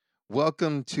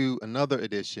Welcome to another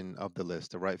edition of The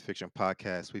List, the Right Fiction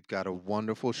Podcast. We've got a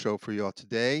wonderful show for you all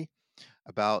today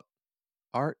about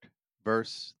art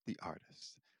versus the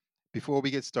artist. Before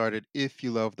we get started, if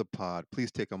you love the pod,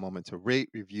 please take a moment to rate,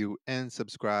 review, and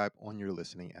subscribe on your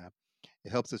listening app.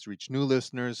 It helps us reach new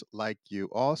listeners like you.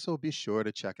 Also, be sure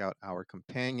to check out our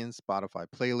companion Spotify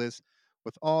playlist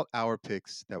with all our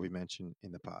picks that we mentioned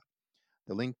in the pod.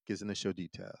 The link is in the show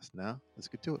details. Now, let's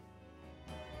get to it.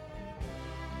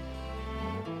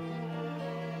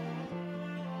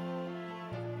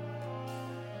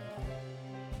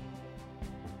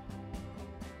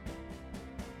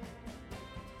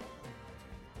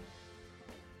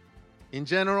 In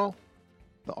general,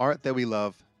 the art that we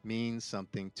love means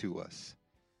something to us.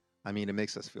 I mean, it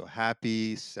makes us feel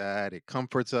happy, sad, it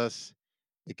comforts us,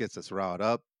 it gets us riled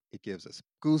up, it gives us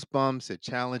goosebumps, it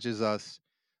challenges us,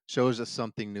 shows us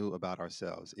something new about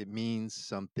ourselves. It means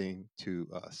something to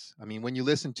us. I mean, when you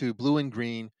listen to Blue and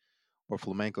Green or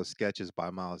flamenco sketches by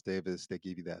Miles Davis, they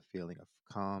give you that feeling of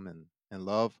calm and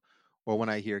love. Or when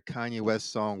I hear Kanye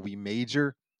West's song We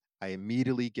Major, I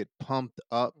immediately get pumped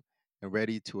up and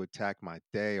ready to attack my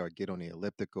day or get on the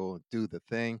elliptical and do the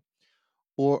thing.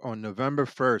 Or on November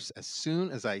 1st, as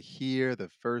soon as I hear the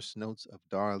first notes of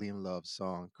Darlene Love's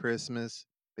song, Christmas,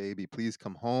 Baby, Please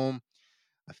Come Home,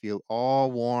 I feel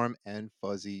all warm and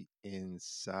fuzzy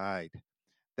inside.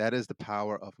 That is the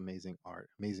power of amazing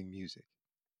art, amazing music.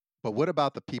 But what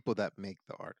about the people that make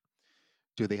the art?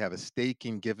 Do they have a stake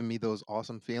in giving me those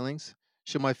awesome feelings?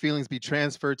 Should my feelings be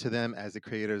transferred to them as the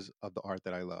creators of the art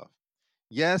that I love?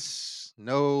 Yes,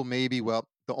 no, maybe. Well,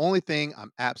 the only thing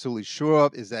I'm absolutely sure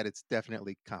of is that it's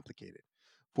definitely complicated.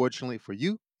 Fortunately for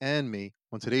you and me,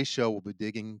 on today's show, we'll be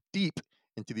digging deep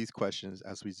into these questions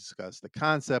as we discuss the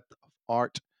concept of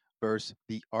art versus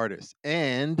the artist.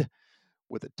 And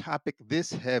with a topic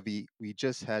this heavy, we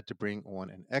just had to bring on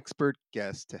an expert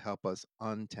guest to help us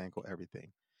untangle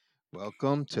everything.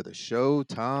 Welcome to the show,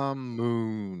 Tom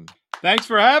Moon. Thanks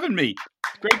for having me.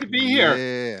 It's great to be here.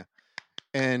 Yeah.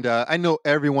 And I know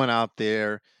everyone out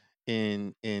there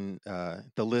in the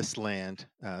list land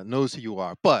knows who you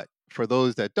are. But for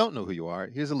those that don't know who you are,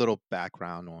 here's a little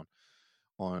background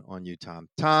on you, Tom.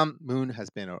 Tom Moon has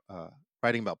been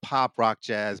writing about pop, rock,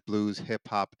 jazz, blues, hip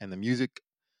hop, and the music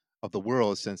of the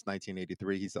world since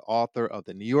 1983. He's the author of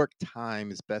the New York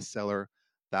Times bestseller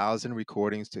 "1,000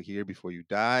 Recordings to Hear Before You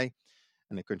Die,"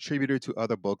 and a contributor to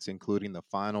other books, including The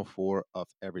Final Four of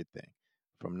Everything.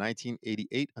 From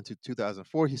 1988 until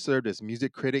 2004, he served as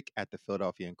music critic at the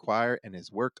Philadelphia Inquirer, and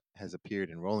his work has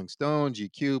appeared in Rolling Stone,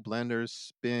 GQ, Blenders,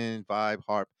 Spin, Vibe,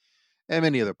 Harp, and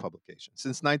many other publications.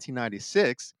 Since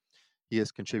 1996, he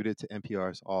has contributed to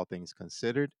NPR's All Things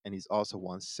Considered, and he's also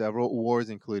won several awards,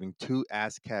 including two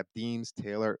ASCAP Deems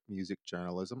Taylor Music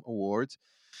Journalism Awards.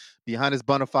 Behind his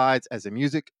bona fides as a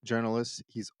music journalist,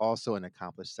 he's also an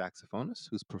accomplished saxophonist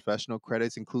whose professional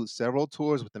credits include several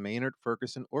tours with the Maynard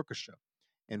Ferguson Orchestra.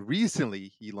 And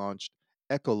recently, he launched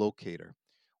Echolocator,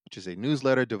 which is a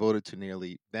newsletter devoted to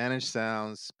nearly vanished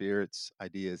sounds, spirits,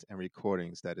 ideas, and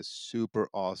recordings that is super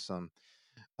awesome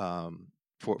um,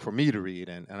 for me to read,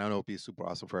 and I know it'll be super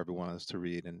awesome for everyone else to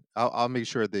read. And I'll make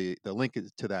sure the link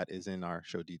to that is in our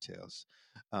show details.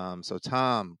 So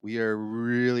Tom, we are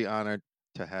really honored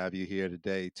to have you here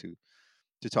today to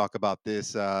talk about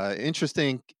this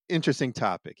interesting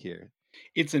topic here.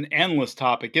 It's an endless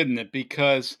topic, isn't it?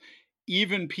 Because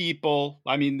even people,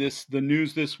 I mean, the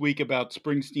news this week about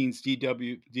Springsteen's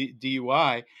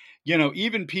DUI,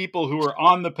 even people who are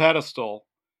on the pedestal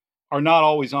are not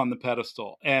always on the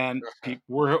pedestal, and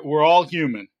we're all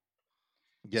human.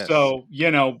 Yes. So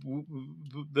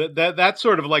that's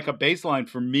sort of like a baseline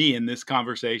for me in this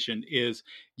conversation is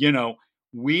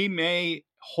we may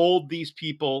hold these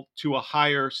people to a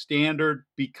higher standard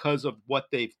because of what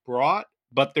they've brought,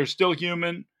 but they're still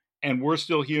human and we're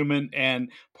still human.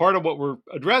 And part of what we're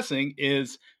addressing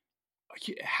is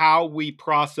how we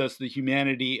process the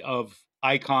humanity of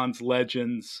icons,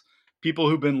 legends, people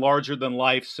who've been larger than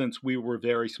life since we were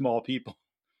very small people.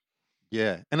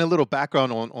 Yeah, and a little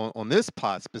background on this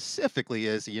pod specifically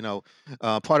is,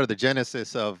 part of the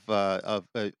genesis of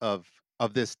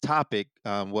this topic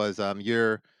was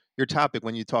your topic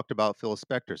when you talked about Phil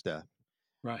Spector's death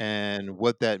Right. and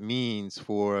what that means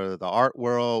for the art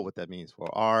world, what that means for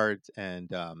art,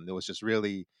 and it was just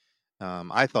really,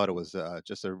 I thought it was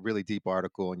just a really deep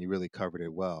article, and you really covered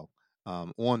it well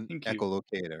on Thank you.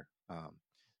 Echolocator.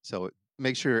 So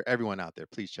make sure everyone out there,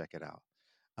 please check it out.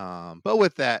 But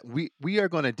with that, we are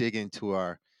going to dig into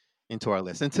our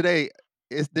list, and today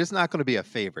there's not going to be a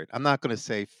favorite. I'm not going to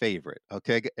say favorite.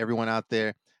 Okay, everyone out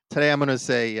there. Today I'm going to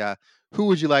say, who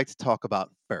would you like to talk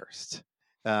about first?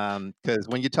 Because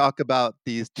when you talk about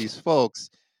these folks,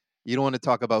 you don't want to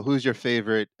talk about who's your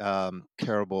favorite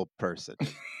terrible person.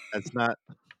 That's not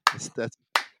that's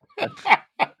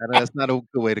that's not a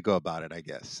good way to go about it, I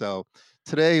guess. So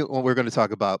today, what we're going to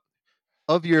talk about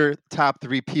of your top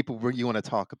three people where you want to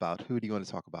talk about, who do you want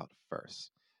to talk about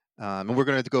first? And we're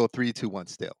going to go 3, 2, 1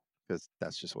 still, because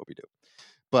that's just what we do.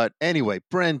 But anyway,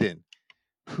 Brendan,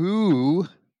 who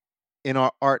in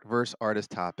our art versus artist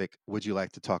topic would you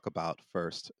like to talk about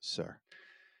first, sir?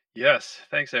 Yes,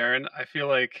 thanks, Aaron. I feel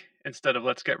like instead of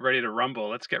let's get ready to rumble,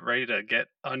 let's get ready to get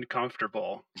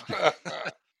uncomfortable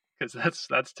because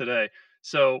that's today.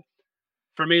 So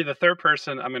for me, the third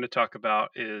person I'm going to talk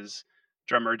about is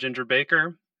drummer Ginger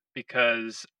Baker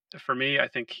because for me, I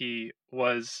think he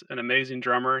was an amazing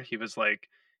drummer. He was like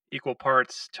equal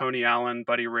parts Tony Allen,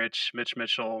 Buddy Rich, Mitch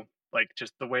Mitchell, like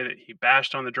just the way that he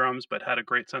bashed on the drums, but had a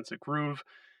great sense of groove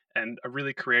and a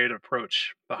really creative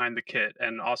approach behind the kit,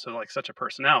 and also like such a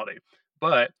personality.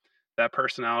 But that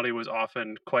personality was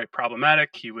often quite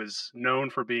problematic. He was known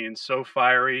for being so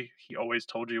fiery. He always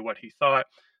told you what he thought,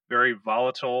 very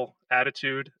volatile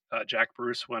attitude. Jack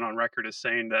Bruce went on record as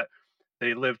saying that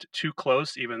they lived too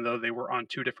close, even though they were on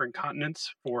two different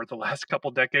continents for the last couple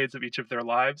decades of each of their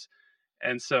lives.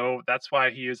 And so that's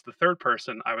why he is the third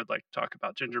person I would like to talk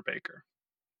about, Ginger Baker.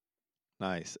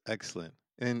 Nice, excellent.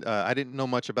 And I didn't know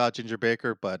much about Ginger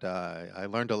Baker, but I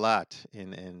learned a lot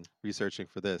in researching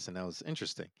for this, and that was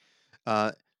interesting.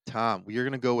 Uh, Tom, we're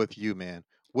going to go with you, man.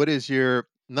 What is your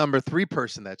number three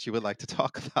person that you would like to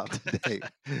talk about today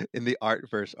in the art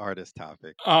versus artist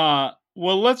topic?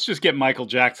 Well, let's just get Michael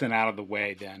Jackson out of the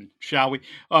way then, shall we?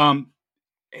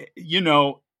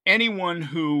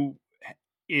 Anyone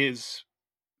is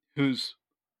whose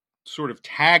sort of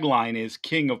tagline is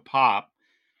king of pop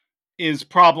is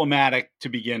problematic to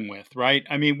begin with, right?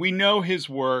 I mean, we know his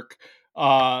work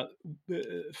uh,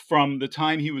 from the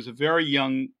time he was a very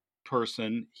young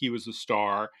person, he was a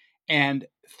star, and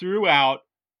throughout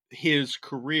his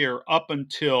career up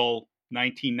until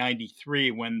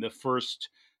 1993, when the first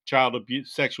child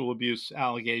abuse, sexual abuse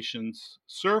allegations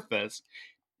surfaced,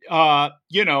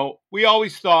 we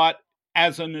always thought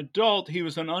as an adult, he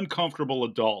was an uncomfortable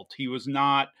adult. He was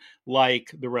not like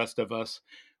the rest of us.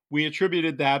 We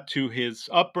attributed that to his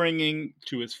upbringing,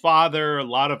 to his father, a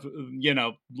lot of,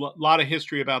 lot of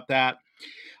history about that.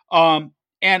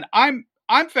 And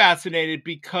I'm fascinated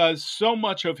because so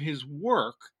much of his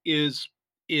work is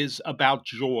about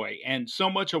joy, and so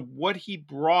much of what he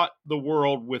brought the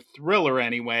world with Thriller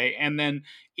anyway, and then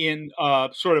in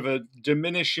sort of a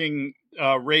diminishing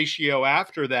ratio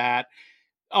after that,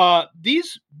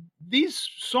 these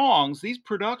songs, these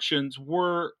productions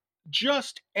were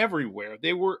just everywhere.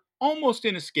 They were almost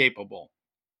inescapable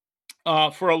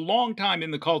for a long time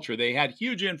in the culture. They had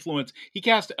huge influence. He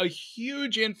cast a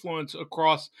huge influence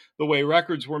across the way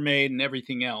records were made and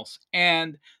everything else.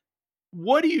 And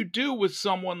what do you do with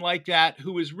someone like that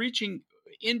who is reaching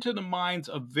into the minds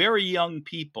of very young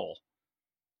people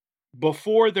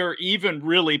before they're even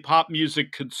really pop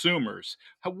music consumers?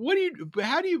 How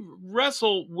do you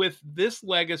wrestle with this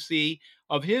legacy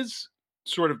of his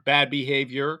sort of bad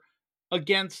behavior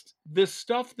against this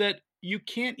stuff that you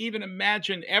can't even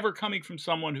imagine ever coming from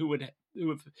someone who would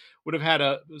have had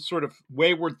a sort of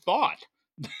wayward thought?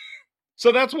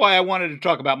 So that's why I wanted to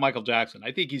talk about Michael Jackson.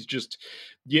 I think he's just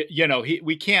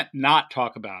we can't not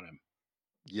talk about him.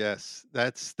 Yes,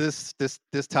 that's this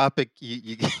topic.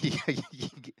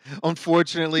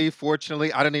 Unfortunately,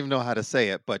 fortunately, I don't even know how to say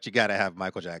it, but you got to have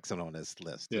Michael Jackson on this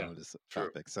list, Yeah, on this true.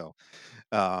 topic. So,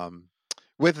 um,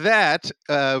 with that,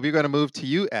 we're going to move to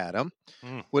you, Adam.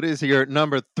 Mm. What is your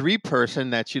number three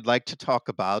person that you'd like to talk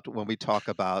about when we talk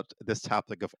about this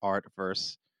topic of art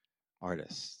versus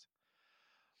artist?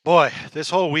 Boy,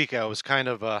 this whole week I was kind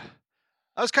of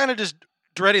just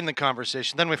dreading the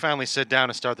conversation. Then we finally sit down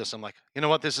and start this. I'm like, you know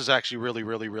what? This is actually really,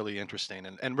 really, really interesting,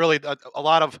 and really a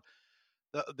lot of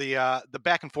the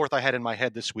back and forth I had in my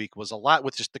head this week was a lot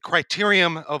with just the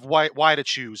criterion of why to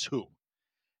choose who,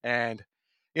 and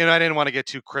I didn't want to get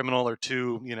too criminal or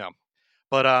too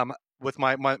but with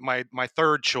my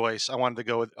third choice, I wanted to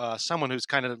go with someone who's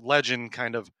kind of legend,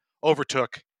 kind of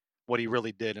overtook what he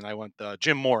really did, and I went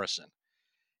Jim Morrison.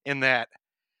 In that,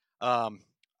 um,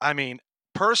 I mean,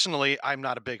 personally, I'm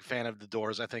not a big fan of the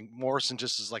Doors. I think Morrison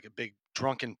just is like a big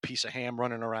drunken piece of ham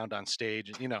running around on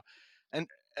stage, and and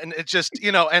it just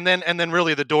and then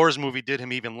really the Doors movie did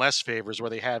him even less favors, where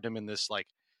they had him in this like,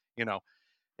 you know,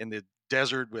 in the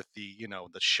desert with the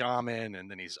shaman,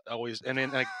 and then he's always and then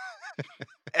like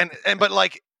and but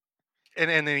like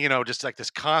and then just like this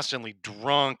constantly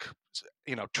drunk,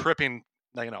 tripping,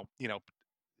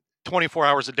 24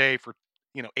 hours a day for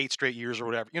 8 straight years or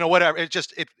whatever. Whatever.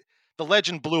 The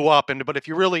legend blew up, but if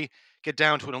you really get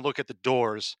down to it and look at the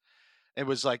Doors, it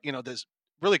was like, this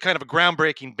really kind of a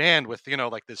groundbreaking band with,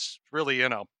 like this really,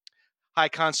 high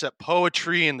concept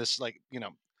poetry and this like,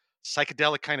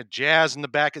 psychedelic kind of jazz in the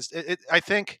back. I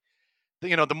think,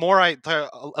 the more I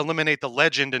eliminate the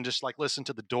legend and just like listen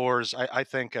to the Doors, I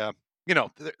think, I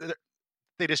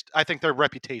think their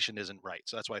reputation isn't right.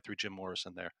 So that's why I threw Jim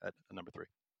Morrison there at number 3.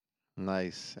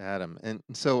 Nice, Adam. And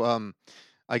so,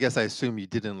 I guess I assume you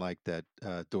didn't like that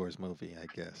Doors movie. I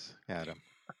guess, Adam.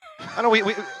 I know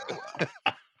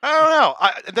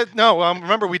I don't know. No,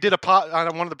 remember we did a pod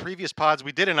on one of the previous pods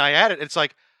we did, and I added. It's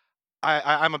like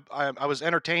I was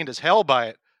entertained as hell by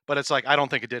it, but it's like I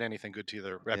don't think it did anything good to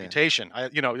their reputation.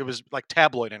 It was like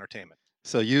tabloid entertainment.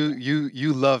 So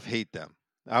you love hate them.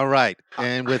 All right,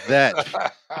 and with that,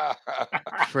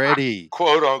 Freddie,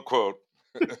 quote unquote,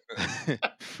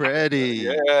 Freddie,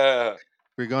 yeah,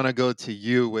 we're gonna go to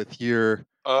you with your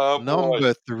boy.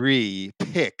 number 3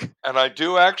 pick, and I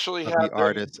do actually of have the them.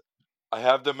 artist. I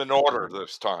have them in order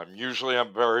this time. Usually,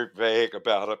 I'm very vague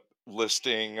about a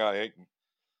listing.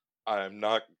 I'm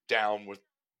not down with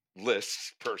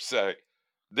lists per se.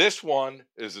 This one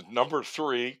is number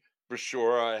 3 for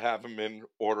sure. I have them in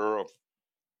order of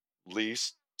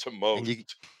least to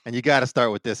most. And you got to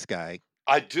start with this guy.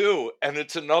 I do, and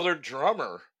it's another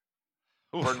drummer,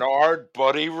 Bernard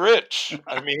Buddy Rich.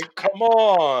 I mean, come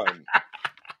on.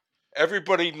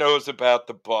 Everybody knows about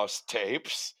the bus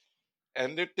tapes,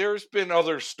 and there's been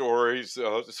other stories.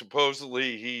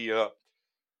 Supposedly,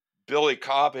 Billy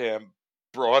Cobham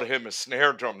brought him a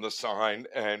snare drum to sign,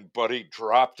 and Buddy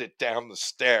dropped it down the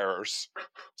stairs,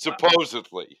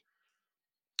 supposedly.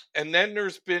 And then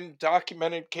there's been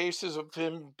documented cases of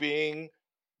him being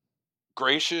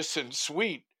gracious and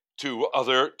sweet to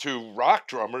rock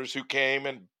drummers who came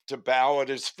and to bow at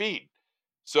his feet.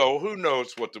 So who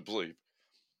knows what to believe.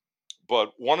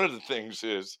 But one of the things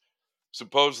is,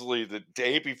 supposedly the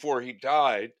day before he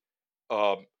died,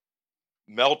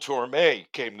 Mel Torme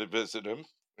came to visit him.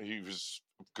 He was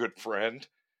a good friend.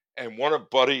 And one of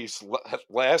Buddy's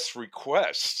last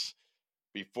requests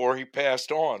before he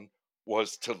passed on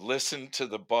was to listen to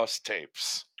the bus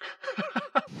tapes.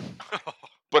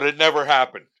 But it never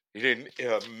happened. He didn't.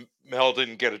 Mel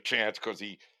didn't get a chance because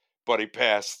Buddy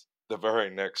passed the very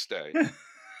next day.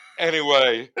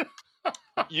 Anyway,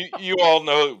 you all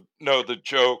know the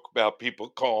joke about people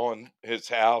calling his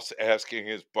house asking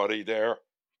his buddy there.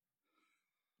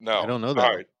 No, I don't know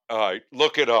that. All right.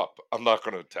 Look it up. I'm not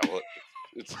going to tell it.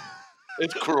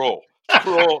 It's cruel,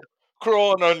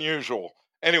 cruel and unusual.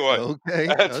 Anyway,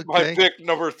 that's my pick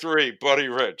number 3, Buddy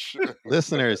Rich.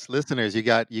 listeners, you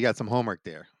got some homework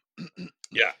there.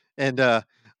 Yeah. And I'm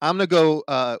gonna go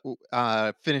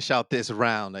finish out this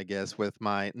round, I guess, with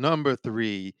my number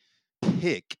 3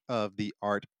 pick of the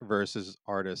art versus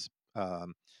artist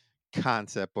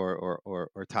concept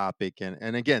or topic.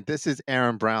 And again, this is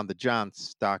Aaron Brown, the John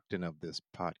Stockton of this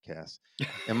podcast.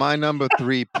 And my number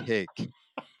 3 pick.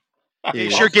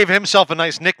 He sure gave himself a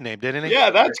nice nickname, didn't he?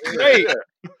 Yeah, that's great.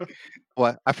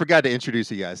 Well, I forgot to introduce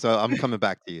you guys, so I'm coming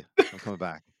back to you. I'm coming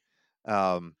back.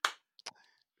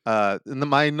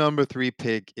 My number 3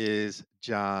 pick is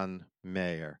John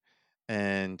Mayer,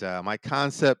 and my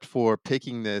concept for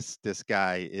picking this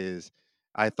guy is,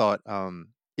 I thought,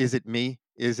 is it me?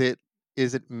 Is it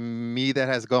me that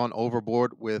has gone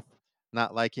overboard with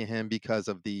not liking him because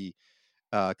of the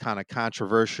kind of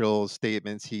controversial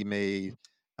statements he made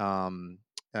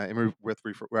with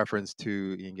reference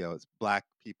to it's black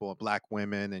people and black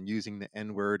women and using the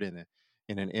N-word in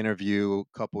an interview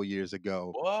a couple years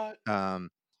ago. What?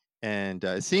 And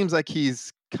it seems like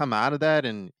he's come out of that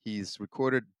and he's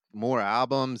recorded more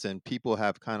albums and people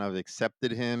have kind of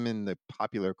accepted him in the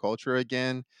popular culture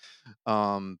again.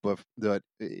 But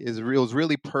it was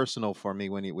really personal for me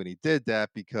when he did that,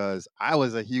 because I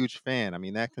was a huge fan. I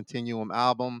mean, that Continuum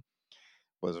album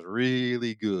was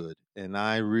really good and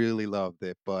I really loved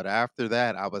it. But after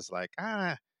that, I was like,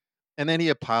 and then he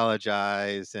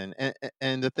apologized. And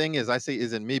the thing is, I say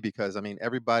isn't me because, I mean,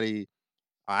 everybody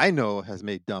I know has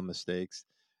made dumb mistakes.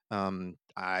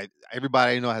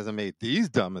 Everybody I know hasn't made these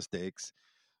dumb mistakes,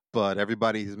 but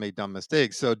everybody has made dumb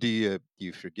mistakes. So do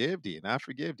you forgive? Do you not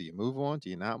forgive? Do you move on?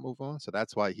 Do you not move on? So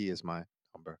that's why he is my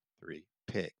number 3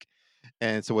 pick.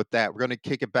 And so with that, we're going to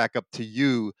kick it back up to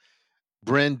you,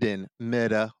 Brendan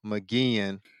Meta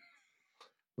McGeehan,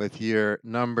 with your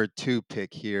number 2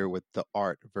 pick here with the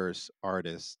art versus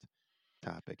artist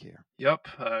topic here. Yep.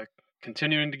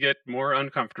 Continuing to get more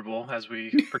uncomfortable as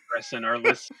we progress in our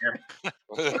list here.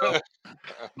 So,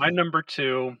 my number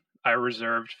 2, I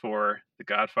reserved for the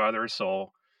Godfather of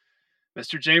Soul,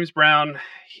 Mr. James Brown,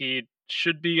 he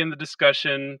should be in the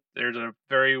discussion. There's a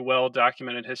very well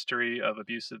documented history of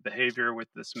abusive behavior with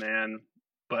this man,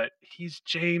 but he's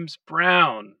James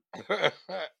Brown.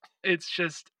 It's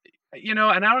just, and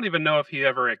I don't even know if he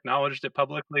ever acknowledged it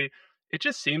publicly. It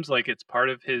just seems like it's part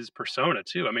of his persona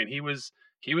too. I mean, he was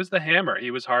the hammer.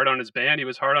 He was hard on his band. He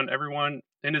was hard on everyone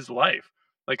in his life.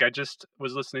 Like, I just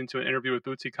was listening to an interview with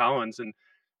Bootsy Collins, and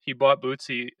he bought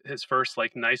Bootsy his first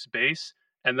like nice bass,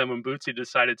 and then when Bootsy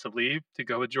decided to leave to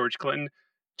go with George Clinton,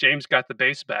 James got the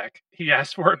bass back. He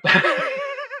asked for it back.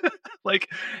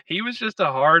 Like, he was just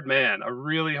a hard man, a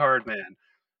really hard man.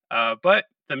 But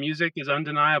the music is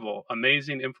undeniable.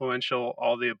 Amazing, influential,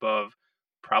 all the above.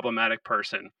 Problematic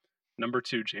person. Number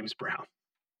 2, James Brown.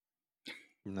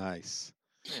 Nice.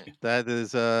 That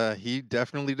is, he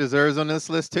definitely deserves on this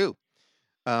list too.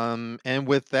 And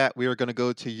with that, we are going to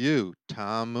go to you,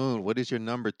 Tom Moon. What is your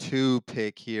number 2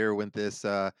 pick here with this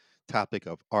topic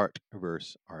of art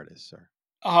versus artist, sir?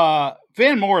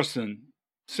 Van Morrison,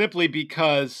 simply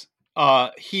because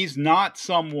he's not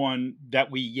someone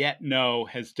that we yet know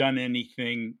has done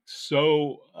anything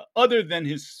so other than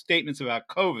his statements about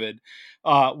COVID,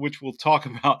 which we'll talk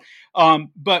about.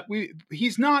 But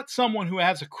he's not someone who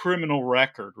has a criminal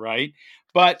record, right?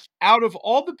 But out of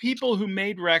all the people who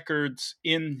made records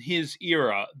in his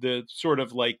era, the sort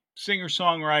of like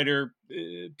singer-songwriter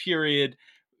period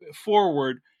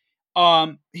forward,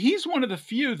 he's one of the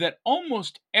few that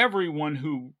almost everyone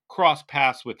who crossed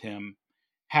paths with him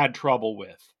had trouble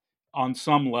with on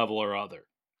some level or other.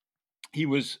 He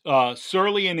was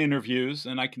surly in interviews,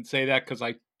 and I can say that because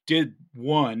I did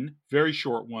one, very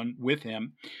short one, with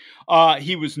him.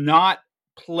 He was not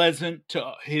pleasant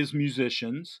to his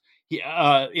musicians. He,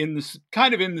 in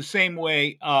the same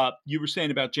way you were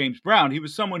saying about James Brown, he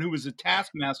was someone who was a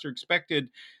taskmaster, expected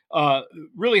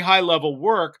really high level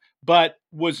work, but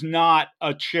was not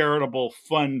a charitable,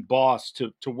 fun boss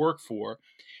to work for.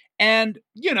 And,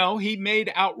 he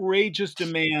made outrageous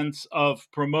demands of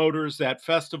promoters at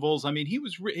festivals. I mean, he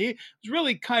was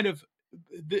really kind of,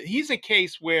 he's a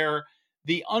case where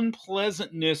the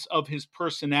unpleasantness of his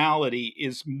personality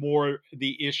is more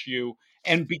the issue.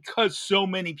 And because so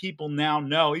many people now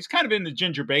know, he's kind of in the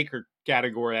Ginger Baker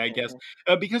category, I guess,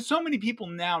 because so many people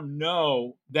now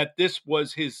know that this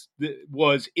was is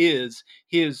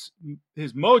his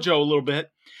mojo a little bit,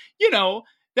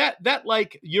 that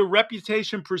like your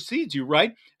reputation precedes you,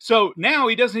 right? So now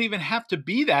he doesn't even have to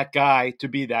be that guy to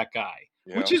be that guy,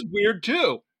 which is weird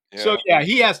too. So yeah,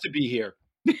 he has to be here.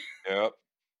 Yep.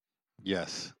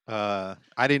 Yes. I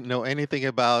didn't know anything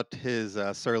about his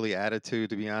surly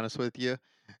attitude, to be honest with you.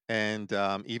 And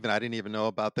even I didn't even know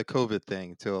about the COVID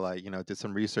thing till I, did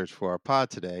some research for our pod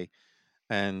today.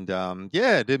 And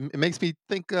yeah, it makes me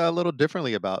think a little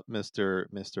differently about Mr.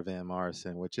 Van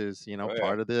Morrison, which is,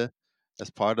 part of the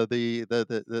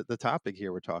topic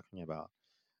here we're talking about.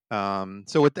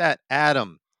 So with that,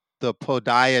 Adam, the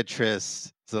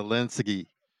podiatrist Zelensky,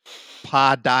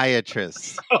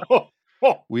 podiatrist.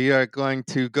 We are going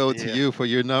to go to you for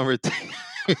your number 2,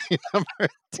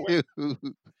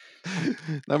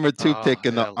 number 2 pick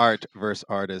in the art versus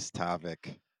artist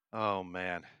topic. Oh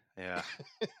man, yeah.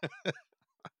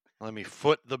 Let me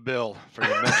foot the bill for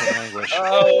your mental anguish.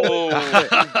 Oh,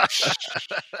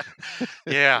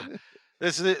 yeah.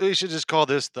 We should just call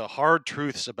this the hard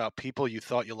truths about people you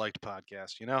thought you liked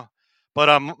podcast.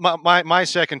 But my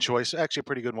second choice, actually a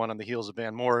pretty good one on the heels of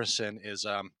Van Morrison, is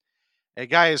a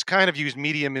guy who's kind of used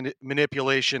media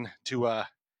manipulation to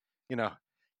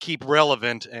keep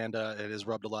relevant, and it has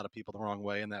rubbed a lot of people the wrong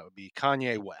way, and that would be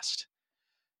Kanye West.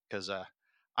 Because I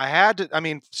had to, I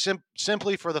mean,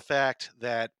 simply for the fact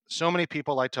that so many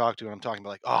people I talk to, and I'm talking about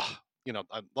like, I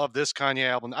love this Kanye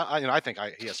album. I think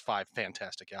he has 5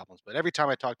 fantastic albums, but every time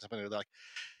I talk to somebody, they're like,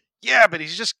 yeah, but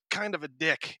he's just kind of a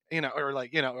dick, or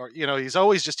like, he's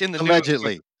always just in the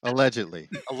allegedly, news.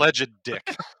 Alleged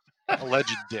dick.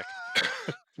 Alleged dick.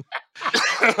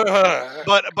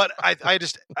 but I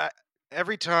just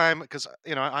every time, because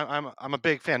I'm a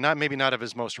big fan, not of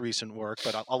his most recent work,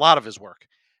 but a lot of his work.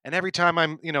 And every time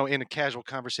I'm in a casual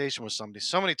conversation with somebody,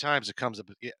 so many times it comes up,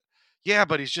 yeah,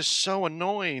 but he's just so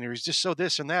annoying, or he's just so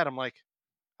this and that. I'm like,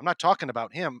 I'm not talking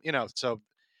about him, So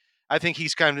I think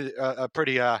he's kind of a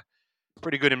pretty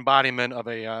good embodiment of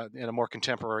a more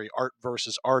contemporary art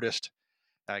versus artist,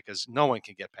 because no one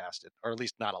can get past it, or at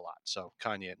least not a lot. So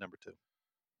Kanye at number 2.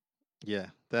 Yeah,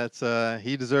 that's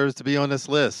he deserves to be on this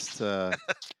list.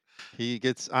 He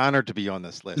gets honored to be on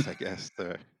this list, I guess,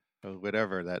 or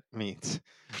whatever that means.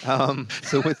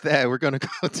 So with that, we're going to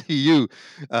go to you.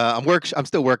 I'm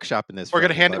still workshopping this. We're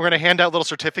going to hand out little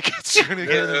certificates.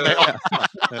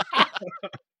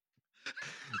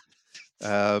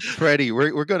 Freddie,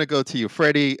 we're gonna go to you.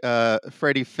 Freddie,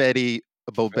 Freddie Fetty Betty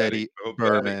Bobetti Betty.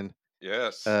 Berman.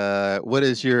 Yes. What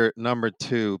is your number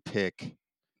 2 pick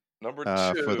Number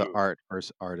for the 2. art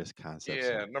versus artist concept, Yeah,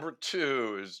 sir? number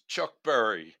 2 is Chuck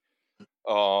Berry.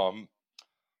 A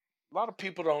lot of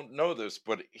people don't know this,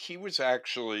 but he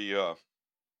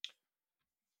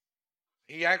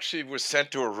actually was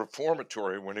sent to a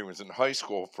reformatory when he was in high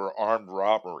school for armed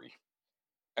robbery,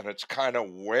 and it's kind of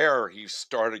where he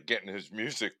started getting his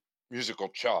musical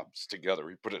chops together.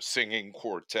 He put a singing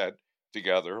quartet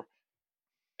together,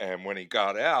 and when he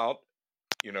got out,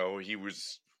 he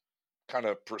was kind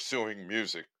of pursuing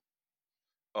music.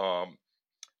 Um,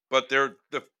 but the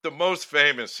most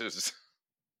famous is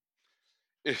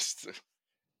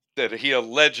that he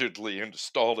allegedly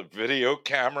installed a video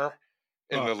camera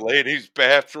in the ladies'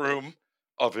 bathroom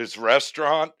of his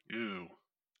restaurant. Ew.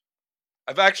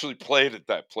 I've actually played at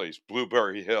that place,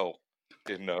 Blueberry Hill,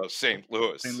 in St.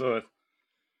 Louis, St. Louis.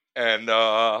 and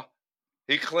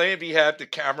he claimed he had the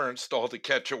camera installed to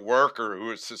catch a worker who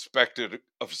was suspected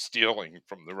of stealing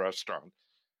from the restaurant.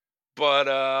 But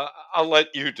I'll let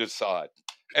you decide.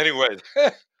 Anyway,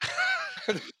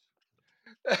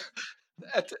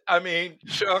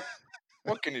 Chuck,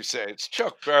 what can you say? It's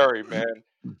Chuck Berry, man.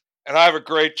 And I have a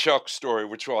great Chuck story,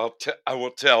 which I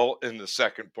will tell in the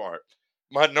second part.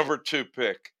 My number 2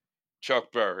 pick,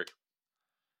 Chuck Berry.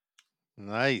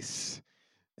 Nice.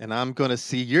 And I'm gonna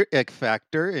see your ick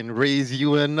factor and raise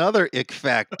you another ick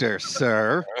factor,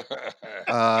 sir.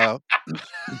 Uh,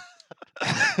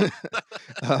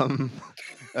 um,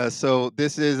 so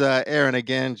this is Aaron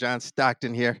again, John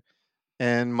Stockton here,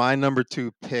 and my number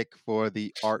 2 pick for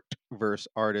the art versus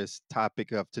artist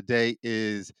topic of today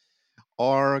is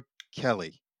R.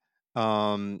 Kelly.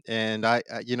 And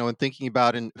in thinking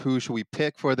about who should we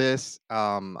pick for this,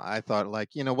 I thought like,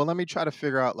 well, let me try to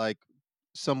figure out like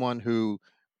someone who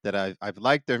that I've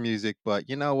liked their music, but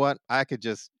you know what, I can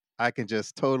just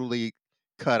totally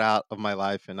cut out of my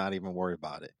life and not even worry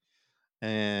about it.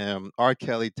 And R.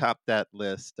 Kelly topped that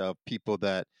list of people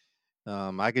that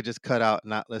I could just cut out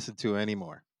and not listen to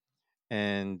anymore.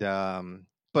 And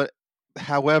but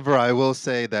however, I will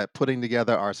say that putting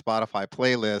together our Spotify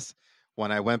playlist,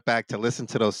 when I went back to listen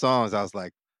to those songs, I was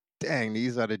like, "Dang,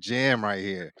 these are the jam right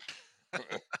here."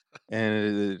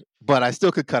 And but I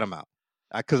still could cut him out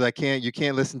because I can't. You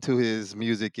can't listen to his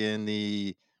music in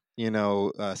the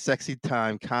sexy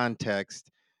time context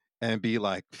and be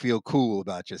like feel cool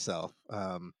about yourself.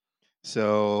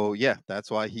 So yeah,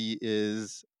 that's why he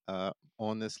is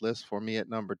on this list for me at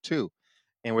number 2.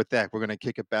 And with that, we're going to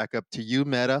kick it back up to you,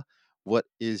 Meta. What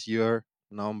is your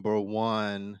number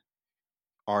 1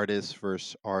 art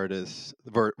versus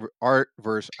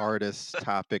artist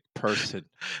topic person?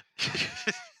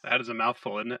 That is a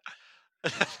mouthful, isn't it?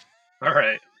 All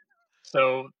right.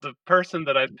 So the person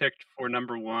that I picked for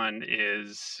number 1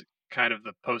 is kind of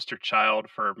the poster child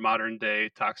for modern day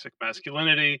toxic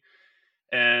masculinity,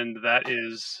 and that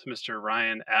is Mr.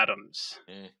 Ryan Adams.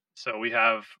 Mm. So we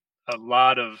have a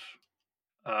lot of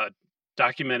uh,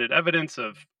 documented evidence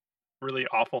of really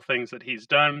awful things that he's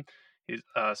done. He's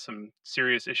some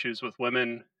serious issues with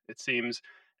women, it seems.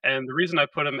 And the reason I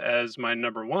put him as my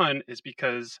number 1 is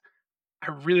because I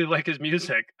really like his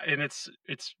music, and it's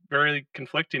very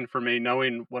conflicting for me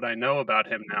knowing what I know about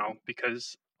him now,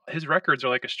 because his records are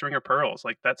like a string of pearls.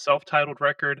 Like that self-titled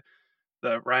record,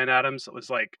 the Ryan Adams,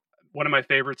 was like one of my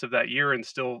favorites of that year, and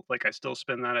still like I still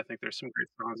spin that. I think there's some great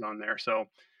songs on there. So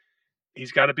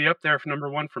he's got to be up there for number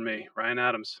 1 for me, Ryan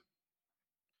Adams.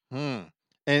 Hmm.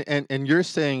 And you're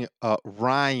saying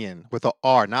Ryan with a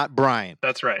R, not Brian.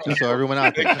 That's right. Just so everyone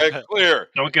out Make there. that clear.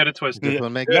 Don't get it twisted. Just wanna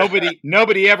make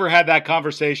Nobody ever had that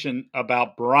conversation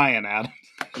about Brian Adams.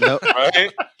 no,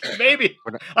 Right? Maybe.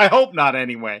 We're not- I hope not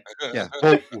anyway. yeah.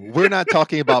 Well, we're not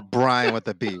talking about Brian with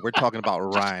a B. We're talking about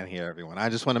Ryan here, everyone. I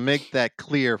just want to make that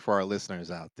clear for our listeners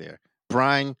out there.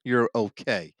 Brian, you're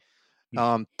okay.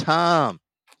 Tom,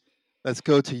 let's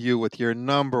go to you with your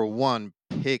number 1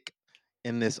 pick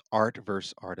in this art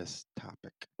versus artist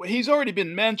topic. Well, he's already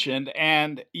been mentioned,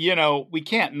 and we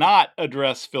can't not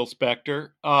address Phil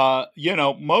Spector.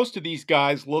 Most of these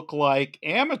guys look like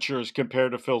amateurs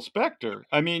compared to Phil Spector.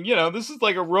 I mean, this is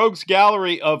like a rogues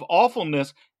gallery of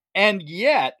awfulness, and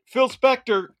yet Phil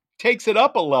Spector takes it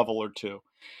up a level or two.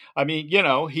 I mean,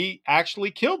 he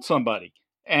actually killed somebody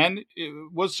and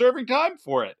was serving time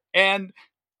for it, and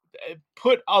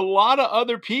put a lot of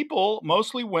other people,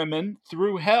 mostly women,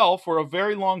 through hell for a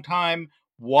very long time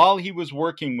while he was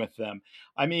working with them.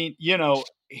 I mean,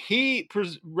 he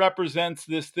represents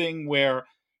this thing where,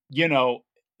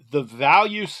 the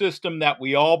value system that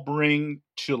we all bring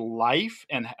to life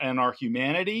and our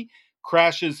humanity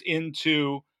crashes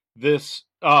into this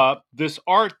this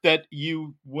art that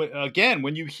again,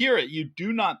 when you hear it, you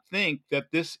do not think that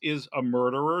this is a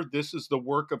murderer. This is the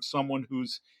work of someone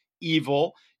who's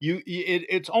evil.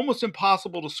 It's almost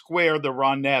impossible to square the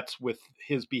Ronettes with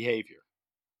his behavior.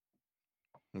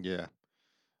 Yeah.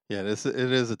 Yeah, it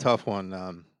is a tough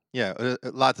one. Yeah, a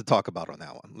lot to talk about on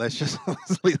that one. Let's just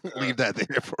let's leave that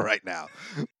there for right now.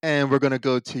 And we're gonna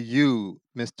go to you,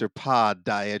 Mr.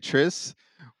 Podiatrist,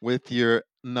 with your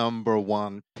number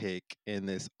one pick in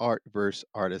this art versus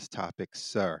artist topic,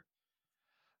 sir.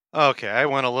 Okay, I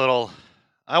went a little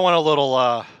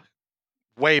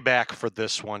way back for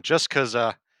this one, just because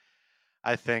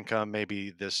I think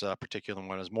maybe this particular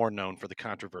one is more known for the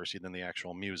controversy than the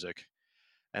actual music,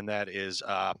 and that is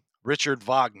Richard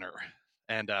Wagner.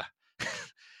 And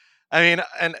I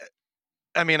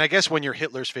mean, I guess when you're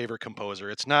Hitler's favorite composer,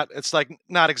 it's like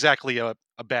not exactly a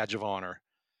badge of honor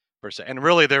per se. And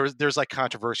really, there's like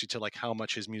controversy to like how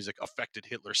much his music affected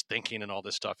Hitler's thinking and all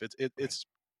this stuff.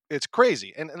 It's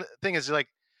crazy. And the thing is, like,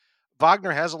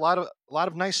 Wagner has a lot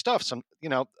of nice stuff. Some,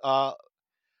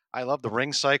 I love the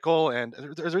Ring Cycle, and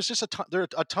there's just a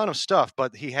ton of stuff.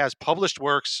 But he has published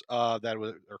works that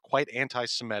are quite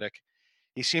anti-Semitic.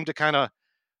 He seemed to kind of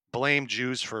blame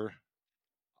Jews for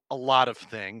a lot of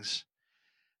things,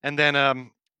 and then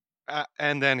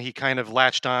he kind of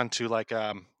latched on to like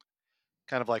kind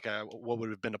of like a what would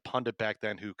have been a pundit back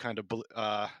then who kind of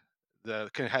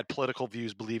had political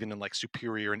views, believing in like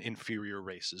superior and inferior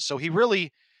races. So he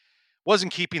really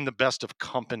wasn't keeping the best of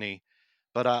company.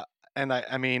 But and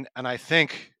I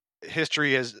think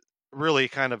history is really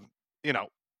kind of, you know,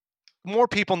 more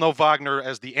people know Wagner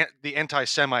as the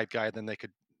anti-Semite guy than they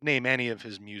could name any of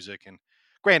his music. And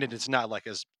granted, it's not like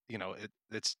as,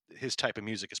 it's his type of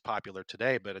music is popular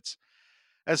today, but it's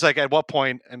like, at what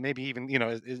point, and maybe even,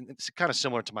 it's kind of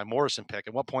similar to my Morrison pick.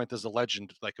 At what point does the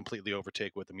legend like completely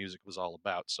overtake what the music was all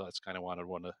about? So that's kind of want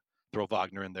to throw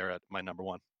Wagner in there at my number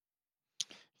one.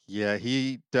 Yeah,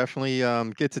 he definitely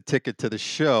gets a ticket to the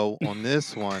show on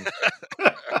this one.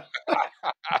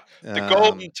 The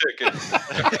golden ticket.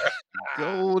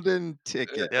 Golden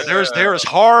ticket. Yeah, there is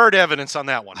hard evidence on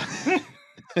that one.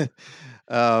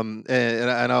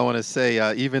 And I want to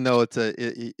say, even though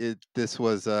this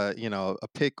was a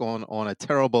pick on a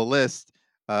terrible list,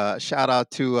 shout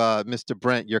out to Mr.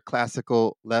 Brent. Your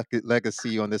classical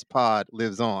legacy on this pod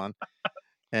lives on.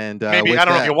 And maybe I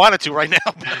don't know if you wanted to right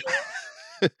now.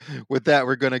 With that,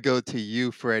 we're going to go to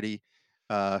you, Freddie.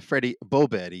 Freddie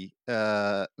Bobetti,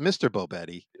 Mr.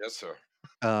 Bobetti. Yes, sir.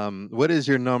 What is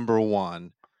your number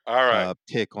one All right.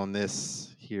 pick on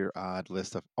this here odd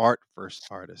list of art versus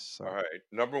artists? All right.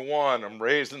 Number one, I'm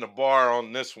raising the bar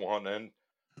on this one. And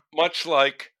much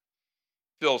like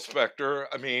Phil Spector,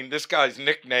 I mean, this guy's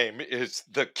nickname is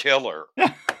The Killer.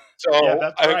 So, yeah,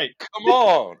 that's right. Come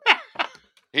on.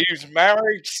 He was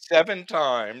married 7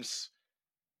 times.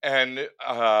 And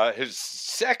his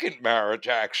second marriage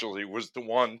actually was the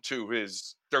one to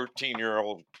his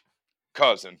 13-year-old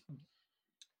cousin.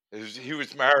 He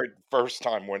was married the first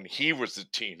time when he was a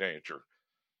teenager.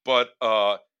 But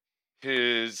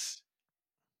his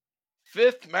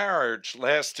 5th marriage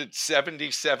lasted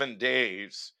 77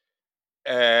 days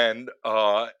and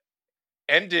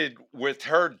ended with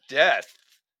her death.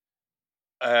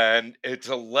 And it's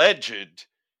alleged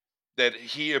that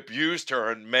he abused her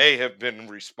and may have been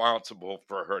responsible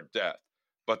for her death,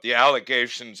 but the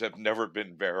allegations have never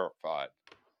been verified.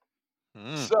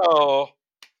 So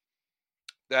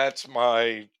that's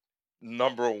my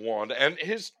number one. And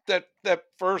that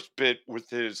first bit with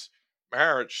his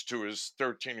marriage to his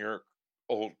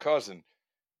 13-year-old cousin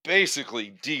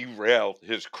basically derailed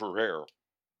his career,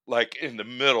 like in the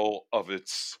middle of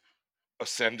its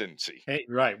ascendancy. Hey,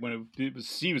 right, when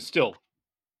he was still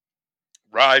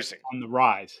rising on the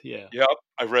rise. Yeah. Yep.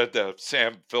 I read the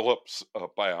Sam Phillips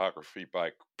biography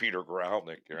by Peter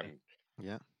Gralnick, and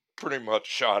pretty much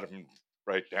shot him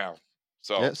right down.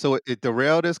 So it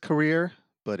derailed his career,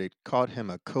 but it caught him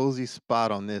a cozy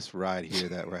spot on this ride here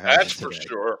that we're having. That's for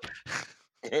sure.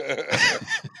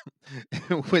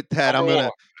 With that,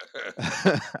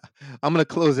 I'm gonna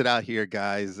close it out here,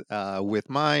 guys, with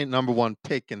my number one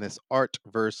pick in this art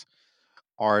versus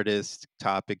artist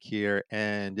topic here.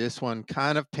 And this one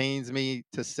kind of pains me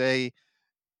to say,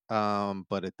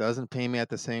 but it doesn't pain me at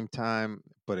the same time,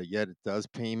 but yet it does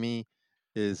pain me,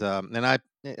 is and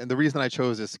the reason I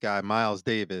chose this guy, Miles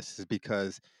Davis, is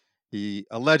because he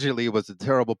allegedly was a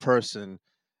terrible person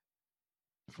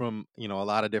from a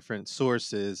lot of different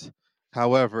sources.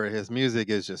 However, his music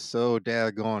is just so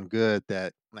daggone good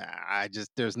that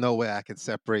there's no way I can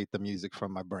separate the music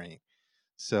from my brain.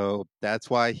 So that's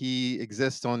why he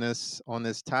exists on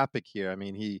this topic here. I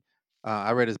mean,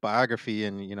 I read his biography,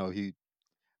 and he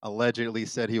allegedly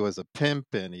said he was a pimp,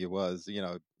 and he was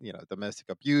domestic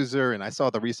abuser. And I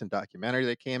saw the recent documentary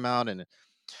that came out, and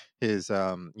his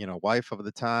wife of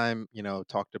the time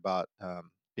talked about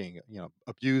being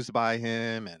abused by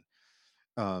him,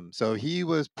 and so he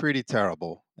was pretty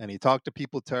terrible, and he talked to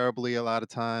people terribly a lot of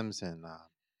times. And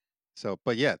so,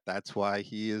 but yeah, that's why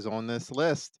he is on this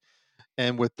list.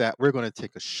 And with that, we're going to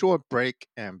take a short break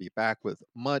and be back with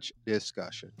much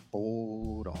discussion.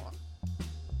 Hold on.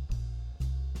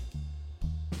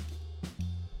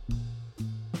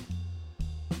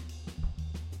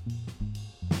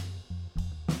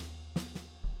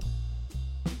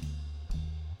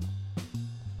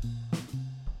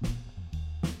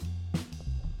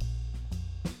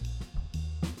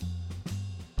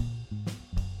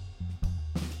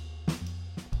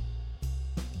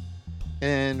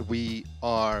 And we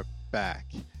are back.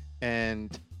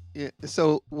 And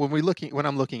so when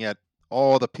I'm looking at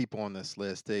all the people on this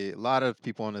list, a lot of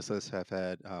people on this list have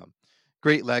had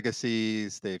great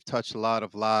legacies. They've touched a lot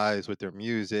of lives with their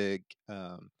music.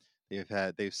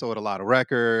 They've sold a lot of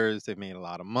records. They've made a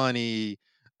lot of money.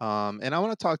 And I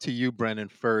want to talk to you, Brendan,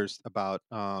 first about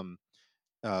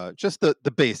just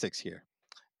the basics here.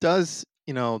 Does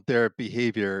their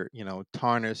behavior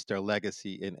tarnish their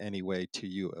legacy in any way to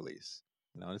you, at least?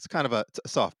 It's kind of it's a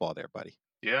softball there, buddy.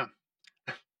 Yeah.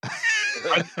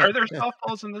 Are there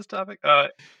softballs in this topic?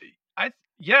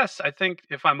 Yes, I think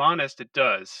if I'm honest, it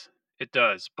does. It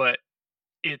does, but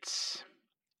it's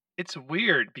it's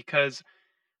weird because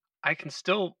I can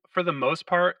still, for the most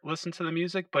part, listen to the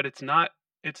music, but it's not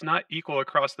equal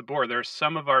across the board. There's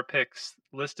some of our picks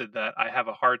listed that I have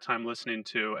a hard time listening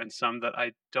to, and some that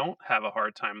I don't have a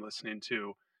hard time listening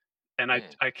to, and I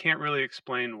Mm. I can't really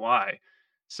explain why.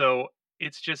 So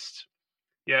it's just,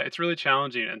 yeah, it's really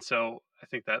challenging, and so I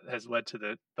think that has led to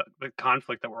the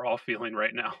conflict that we're all feeling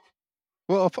right now.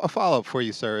 Well, a follow up for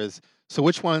you, sir, is so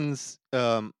which ones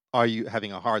are you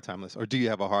having a hard time listening, or do you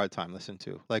have a hard time listening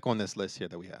to, like on this list here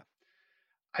that we have?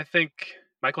 I think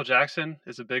Michael Jackson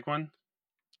is a big one.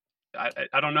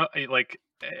 I don't know,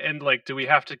 and like, do we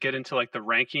have to get into like the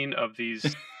ranking of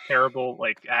these terrible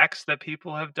like acts that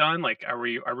people have done? Like, are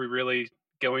we really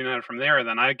going at it from there? And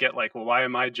then I get like, well, why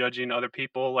am I judging other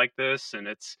people like this? And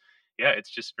yeah, it's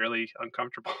just really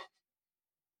uncomfortable.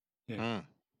 Yeah.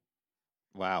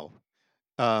 Hmm. Wow.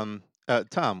 Tom,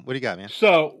 what do you got, man?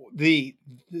 So the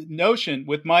notion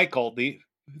with Michael, the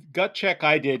gut check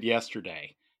I did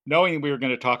yesterday, knowing we were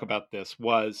going to talk about this,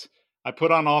 was I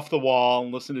put on Off the Wall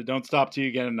and listened to Don't Stop Till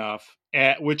You Get Enough,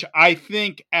 which I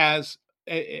think as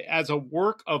a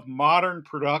work of modern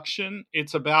production,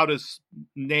 it's about as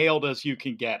nailed as you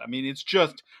can get. I mean, it's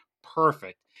just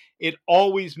perfect. It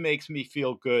always makes me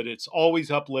feel good. It's always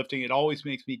uplifting. It always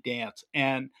makes me dance.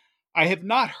 And I have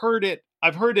not heard it.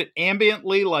 I've heard it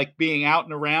ambiently, like being out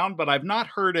and around, but I've not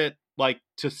heard it like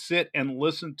to sit and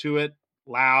listen to it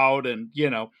loud and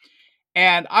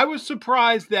I was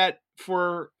surprised that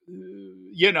for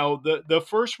the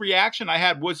first reaction I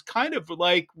had was kind of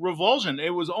like revulsion.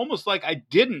 It was almost like I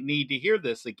didn't need to hear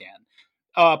this again.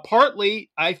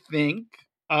 Partly, I think,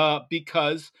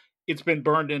 because it's been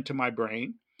burned into my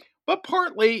brain, but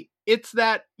partly it's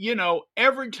that,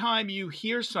 every time you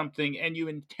hear something and you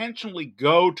intentionally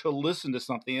go to listen to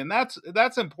something, and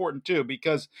that's important too,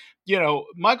 because,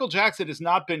 Michael Jackson has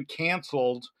not been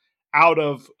canceled out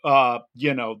of,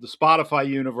 the Spotify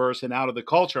universe and out of the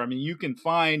culture. I mean, you can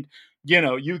find,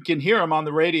 you can hear him on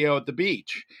the radio at the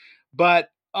beach, but,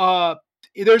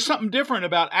 there's something different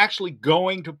about actually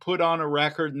going to put on a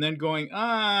record and then going,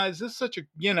 is this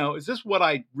is this what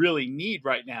I really need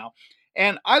right now?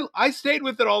 And I stayed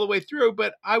with it all the way through,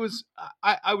 but I was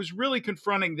really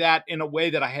confronting that in a way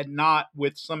that I had not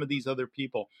with some of these other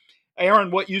people.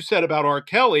 Aaron, what you said about R.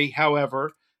 Kelly,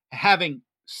 however, having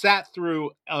sat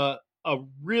through a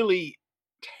really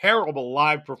terrible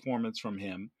live performance from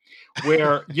him,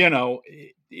 where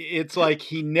it's like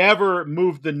he never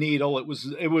moved the needle. It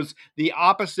was the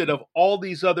opposite of all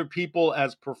these other people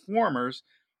as performers.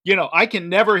 I can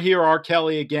never hear R.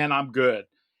 Kelly again. I'm good.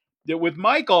 With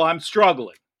Michael, I'm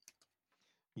struggling.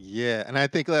 Yeah, and I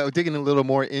think digging a little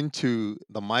more into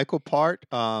the Michael part,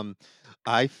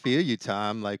 I feel you,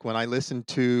 Tom. Like when I listen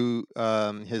to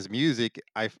his music,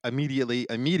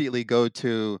 immediately go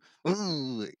to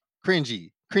ooh,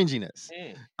 cringiness.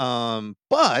 Mm.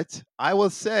 But I will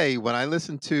say when I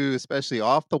listen to especially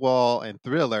Off the Wall and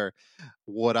Thriller,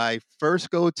 what I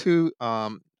first go to,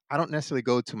 I don't necessarily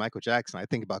go to Michael Jackson. I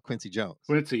think about Quincy Jones.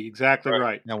 Quincy, exactly Right.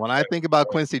 right. Now, when I think about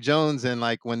Quincy Jones and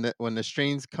like when the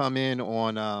strings come in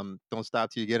on "Don't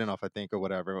Stop Till You Get Enough," I think, or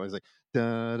whatever, it was like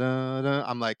da da da.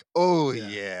 I'm like, oh Yeah.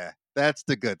 yeah, that's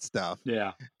the good stuff.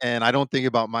 Yeah. And I don't think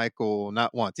about Michael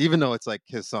not once, even though it's like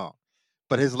his song.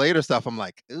 But his later stuff, I'm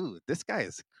like, ooh, this guy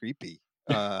is creepy.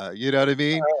 You know what I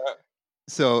mean?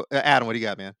 So, Adam, what do you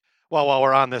got, man? Well, while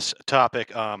we're on this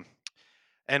topic,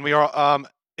 and we are,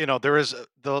 there is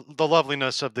the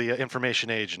loveliness of the information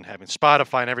age and having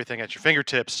Spotify and everything at your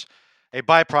fingertips. A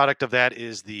byproduct of that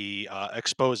is the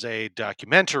expose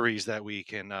documentaries that we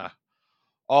can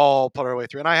all put our way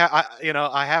through. And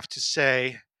I have to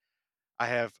say, I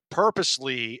have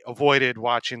purposely avoided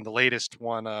watching the latest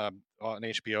one on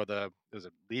HBO. Is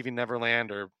it Leaving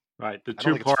Neverland, or Right. The I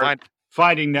don't think it's two-part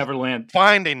Finding Neverland.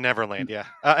 Finding Neverland, yeah.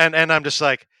 And I'm just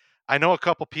like, I know a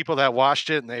couple people that watched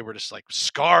it and they were just like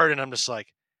scarred, and I'm just like,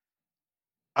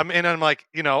 I'm like,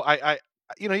 you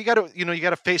got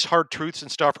to face hard truths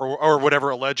and stuff, or whatever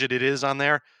alleged it is on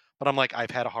there. But I'm like,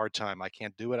 I've had a hard time. I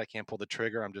can't do it. I can't pull the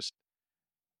trigger.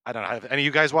 I don't know. Have any of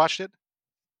you guys watched it?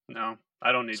 No,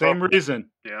 I don't need Same to. reason.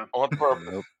 Yeah. On purpose.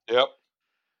 Nope. Yep.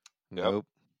 Nope.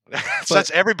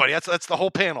 That's everybody. That's the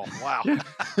whole panel. Wow.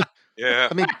 Yeah.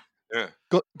 I mean, Yeah.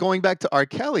 going back to R.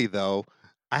 Kelly though,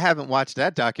 I haven't watched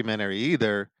that documentary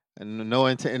either, and no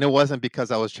intent. And it wasn't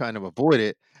because I was trying to avoid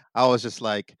it. I was just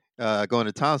like going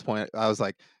to Tom's point. I was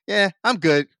like, yeah, I'm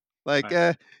good. Like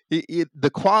Right.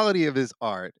 the quality of his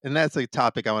art, and that's a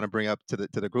topic I want to bring up to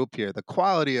the group here. The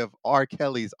quality of R.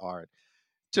 Kelly's art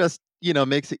just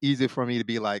makes it easy for me to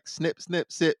be like snip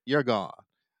snip sit, you're gone.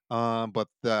 But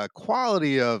the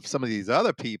quality of some of these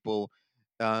other people,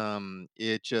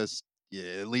 it just,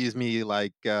 yeah, it leaves me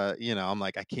like, I'm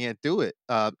like, I can't do it.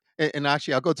 And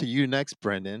actually I'll go to you next,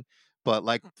 Brendan. But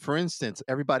like, for instance,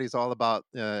 everybody's all about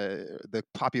the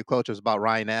popular culture is about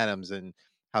Ryan Adams and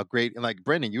how great. And like,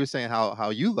 Brendan, you were saying how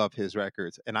you love his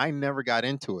records, and I never got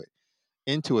into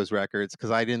his records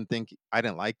because I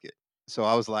didn't like it. So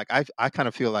I was like, I kind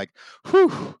of feel like,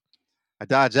 whew, I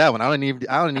dodged that one. I don't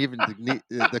even need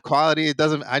the quality. It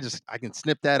doesn't. I can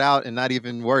snip that out and not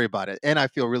even worry about it. And I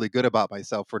feel really good about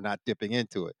myself for not dipping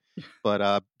into it.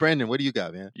 But Brendan, what do you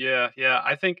got, man? Yeah, yeah.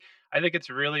 I think it's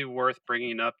really worth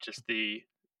bringing up just the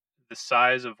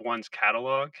size of one's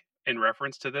catalog in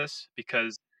reference to this,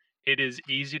 because it is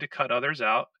easy to cut others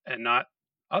out and not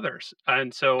others.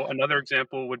 And so another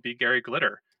example would be Gary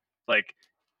Glitter. Like,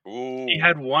 he Ooh.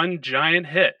 had one giant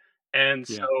hit, and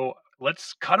Yeah. so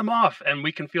let's cut him off, and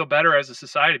we can feel better as a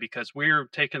society because we're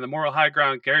taking the moral high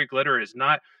ground. Gary Glitter is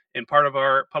not in part of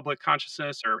our public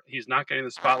consciousness, or he's not getting the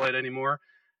spotlight anymore.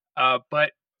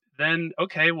 But then,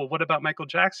 okay, well, what about Michael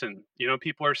Jackson?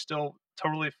 People are still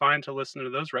totally fine to listen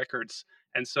to those records.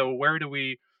 And so where do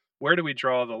we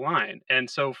draw the line? And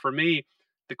so for me,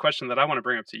 the question that I want to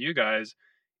bring up to you guys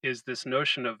is this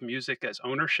notion of music as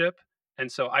ownership.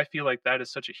 And so I feel like that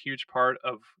is such a huge part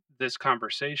of this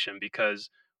conversation, because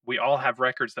we all have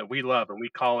records that we love and we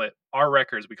call it our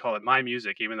records. We call it my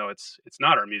music, even though it's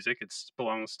not our music. It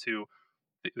belongs to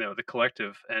the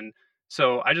collective. And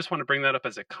so I just want to bring that up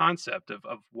as a concept of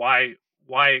why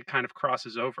it kind of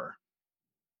crosses over.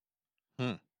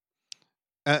 Hmm.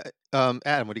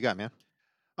 Adam, what do you got, man?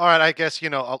 All right, I guess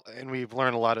and we've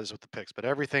learned a lot of this with the picks, but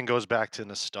everything goes back to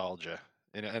nostalgia,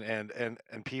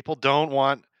 and people don't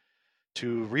want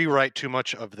to rewrite too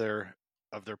much of their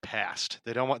past.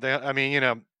 They don't want. I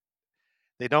mean,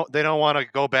 they don't want to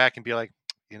go back and be like,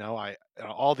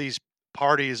 all these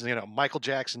parties, Michael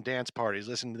Jackson dance parties,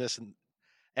 listen to this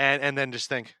and then just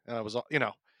think it was all,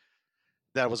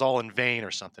 that was all in vain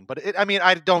or something. But I mean,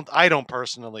 I don't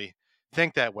personally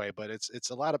think that way, but it's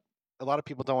a lot of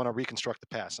people don't want to reconstruct the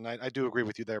past, and I do agree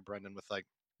with you there, Brendan. With like,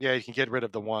 yeah, you can get rid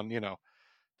of the one,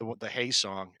 the Hey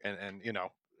song, and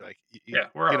like, Yeah,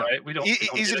 we're all right. We don't easy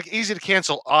need it. easy to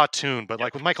cancel a tune, but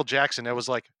like with Michael Jackson, it was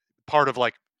like part of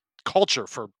like culture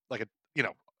for like a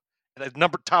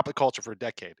number topic culture for a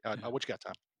decade. What you got,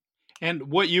 Tom?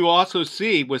 And what you also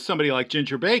see with somebody like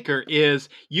Ginger Baker is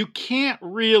you can't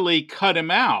really cut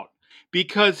him out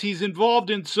because he's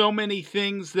involved in so many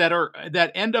things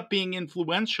that end up being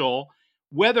influential,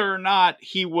 whether or not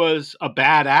he was a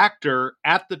bad actor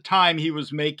at the time he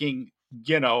was making,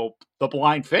 the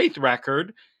Blind Faith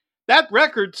record. That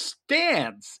record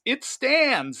stands. It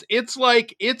stands. It's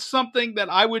something that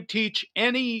I would teach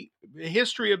any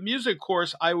history of music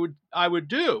course I would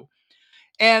do.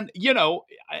 And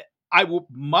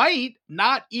might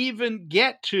not even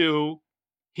get to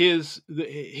his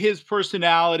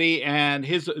personality and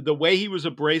the way he was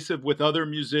abrasive with other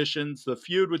musicians, the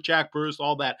feud with Jack Bruce,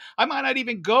 all that. I might not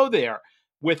even go there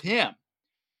with him.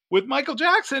 With Michael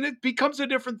Jackson, it becomes a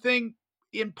different thing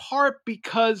in part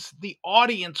because the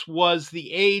audience was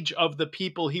the age of the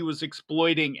people he was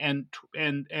exploiting and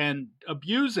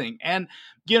abusing. And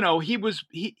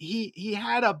he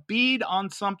had a bead on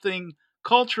something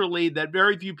culturally that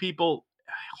very few people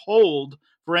hold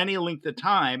for any length of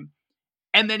time,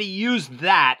 and then he used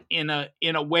that in a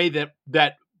way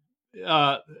that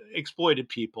exploited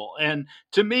people. And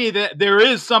to me, that there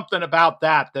is something about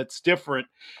that that's different,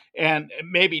 and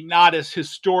maybe not as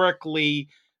historically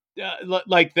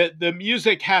like the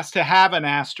music has to have an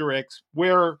asterisk,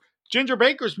 where Ginger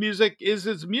Baker's music is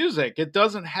his music. It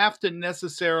doesn't have to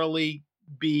necessarily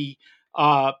be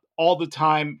all the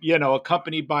time,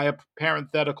 accompanied by a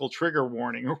parenthetical trigger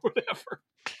warning or whatever.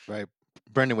 Right.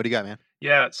 Brendan, what do you got, man?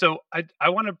 Yeah, so I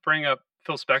want to bring up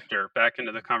Phil Spector back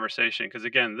into the conversation because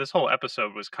again, this whole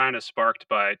episode was kind of sparked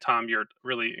by Tom, your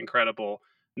really incredible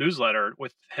newsletter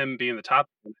with him being the top.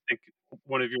 I think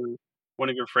one of your one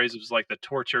of your phrases was like the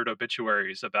tortured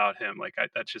obituaries about him. Like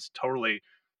that just totally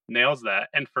nails that.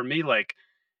 And for me, like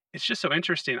it's just so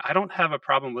interesting. I don't have a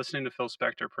problem listening to Phil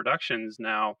Spector productions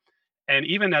now. And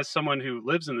even as someone who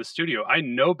lives in the studio, I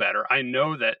know better. I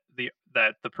know that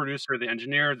the producer, the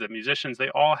engineer, the musicians, they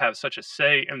all have such a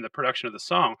say in the production of the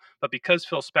song. But because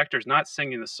Phil Spector's not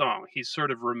singing the song, he's sort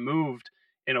of removed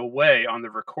in a way on the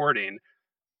recording.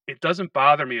 It doesn't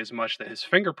bother me as much that his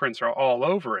fingerprints are all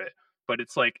over it, but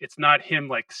it's like it's not him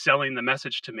like selling the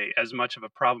message to me as much of a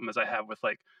problem as I have with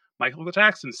like Michael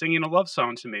Jackson singing a love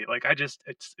song to me. Like I just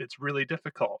it's really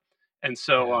difficult. And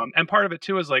so Yeah. and part of it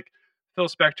too is like Phil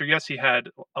Spector, yes, he had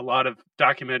a lot of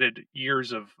documented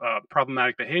years of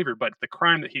problematic behavior, but the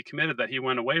crime that he committed that he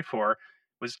went away for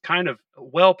was kind of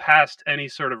well past any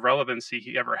sort of relevancy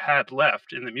he ever had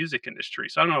left in the music industry.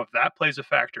 So I don't know if that plays a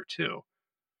factor too.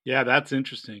 Yeah, that's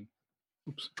interesting.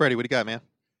 Oops. Freddie, what do you got, man?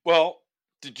 Well,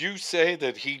 did you say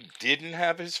that he didn't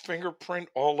have his fingerprint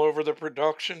all over the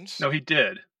productions? No, he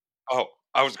did. Oh,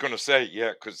 I was going to say,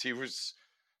 yeah, because he was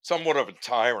somewhat of a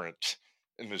tyrant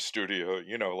in the studio,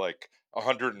 like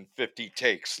 150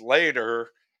 takes later,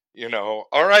 all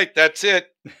right, that's it.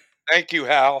 Thank you,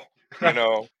 Hal. That's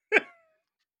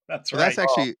Well,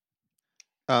 right.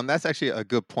 that's actually a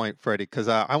good point, Freddie, because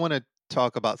I want to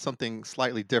talk about something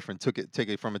slightly different. Take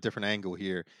it from a different angle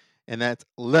here, and that's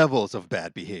levels of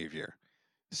bad behavior.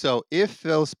 So if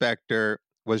Phil Spector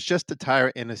was just a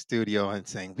tyrant in the studio and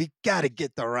saying, "We got to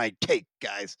get the right take,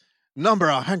 guys, number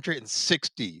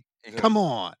 160, come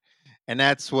on," and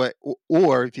that's what,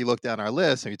 or if you look down our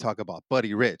list and you talk about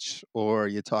Buddy Rich, or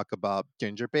you talk about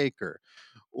Ginger Baker,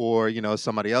 or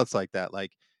somebody else like that,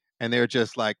 like, and they're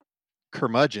just like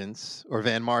curmudgeons, or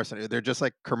Van Morrison, they're just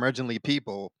like curmudgeonly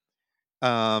people.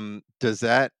 Does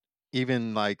that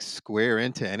even like square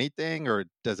into anything, or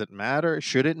does it matter?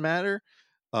 Should it matter?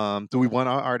 Do we want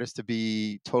our artists to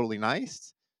be totally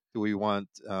nice? Do we want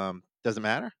does it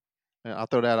matter? I'll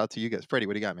throw that out to you guys. Freddie,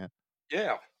 what do you got, man?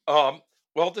 Yeah.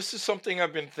 Well, this is something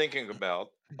I've been thinking about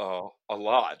a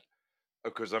lot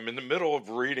because I'm in the middle of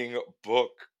reading a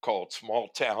book called Small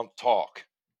Town Talk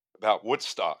about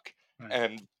Woodstock. Right.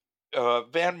 And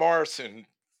Van Morrison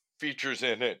features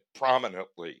in it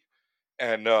prominently.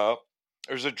 And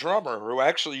there's a drummer who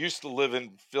actually used to live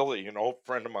in Philly, an old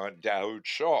friend of mine, Daoud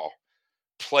Shaw,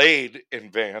 played in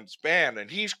Van's band. And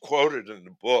he's quoted in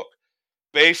the book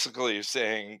basically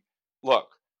saying, look,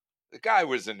 the guy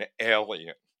was an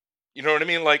alien. You know what I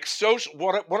mean? Like,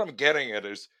 what I'm getting at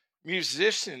is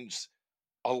musicians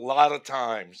a lot of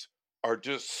times are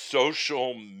just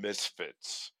social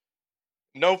misfits.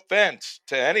 No offense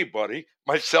to anybody,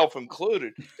 myself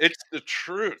included. It's the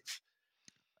truth.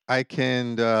 I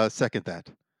can second that.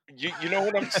 You know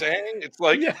what I'm saying? It's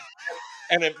like, Yeah.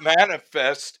 and it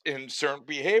manifests in certain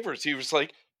behaviors. He was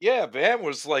like, yeah, Van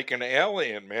was like an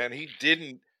alien, man. He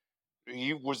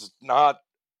was not,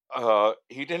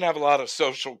 he didn't have a lot of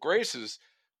social graces,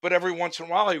 but every once in a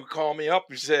while he would call me up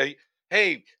and say,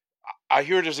 hey, I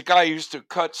hear there's a guy who used to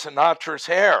cut Sinatra's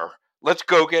hair. Let's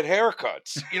go get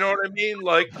haircuts. You know what I mean?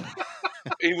 Like,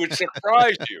 he would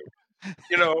surprise you.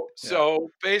 So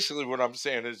basically what I'm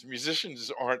saying is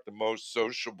musicians aren't the most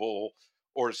sociable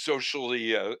or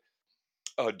socially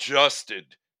adjusted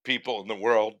people in the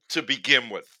world to begin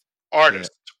with.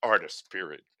 Artists,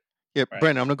 period. Yeah, Right.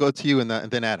 Brandon, I'm gonna go to you and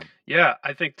then Adam. Yeah,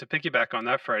 I think to piggyback on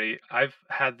that, Freddie, I've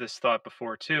had this thought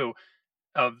before too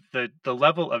of the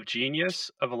level of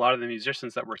genius of a lot of the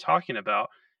musicians that we're talking about.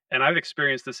 And I've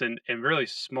experienced this in really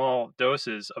small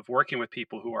doses of working with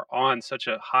people who are on such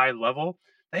a high level.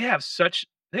 They have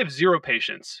zero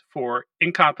patience for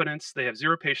incompetence. They have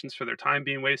zero patience for their time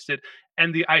being wasted.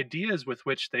 And the ideas with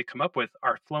which they come up with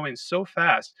are flowing so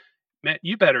fast. man,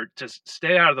 you better just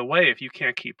stay out of the way if you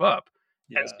can't keep up.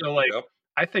 And Yeah. so, like, Yep.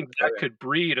 I think Oh, that yeah. could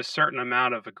breed a certain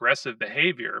amount of aggressive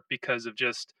behavior because of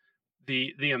just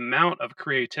the amount of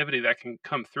creativity that can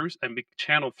come through and be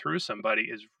channeled through somebody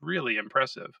is really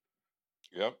impressive.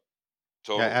 Yep. Yeah,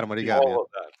 Totally. Adam, what do you got, man? All of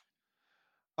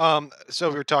that. So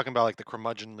we were talking about like the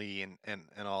curmudgeonly and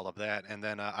all of that, and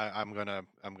then I'm gonna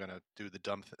do the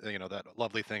dumb, that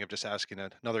lovely thing of just asking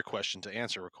another question to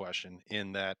answer a question.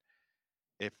 In that,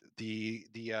 if the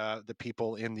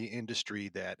people in the industry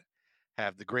that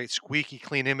have the great squeaky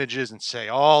clean images and say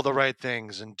all the right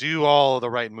things and do all the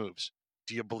right moves,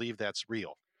 do you believe that's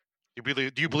real?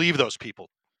 Do you believe those people?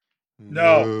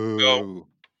 No, No. No.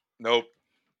 Nope.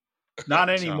 not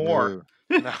So anymore.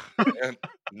 No. no, And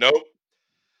nope.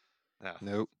 no.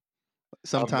 Nope. I'm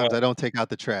Sometimes I don't take out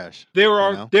the trash, There you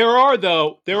are know? there are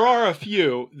though there are a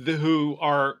few who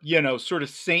are sort of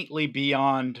saintly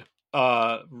beyond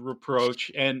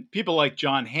reproach, and people like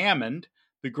John Hammond,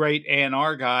 the great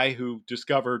A&R guy who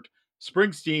discovered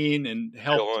Springsteen and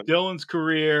helped Dylan. Dylan's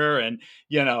career, and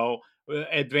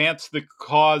advanced the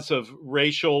cause of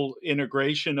racial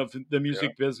integration of the Yeah.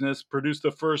 music business, produced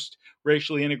the first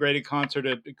racially integrated concert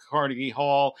at Carnegie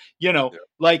Hall. Yeah.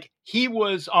 Like, he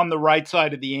was on the right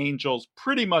side of the Angels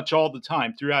pretty much all the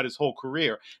time throughout his whole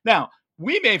career. Now,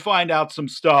 we may find out some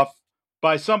stuff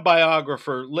by some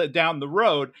biographer down the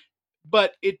road,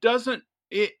 but it doesn't.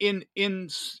 In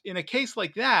a case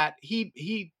like that,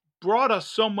 he brought us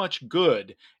so much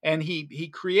good, and he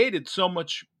created so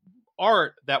much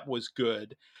art that was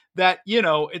good, that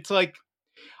it's like,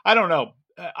 I don't know.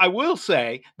 I will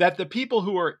say that the people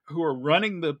who are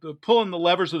running pulling the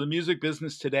levers of the music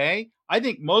business today, I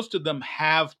think most of them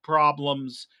have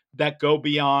problems that go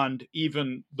beyond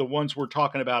even the ones we're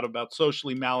talking about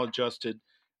socially maladjusted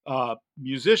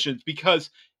musicians, because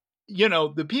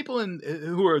the people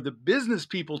who are the business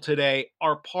people today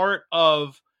are part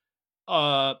of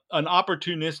an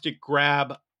opportunistic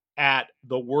grab at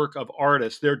the work of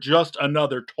artists. They're just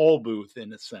another toll booth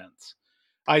in a sense.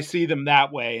 I see them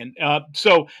that way, and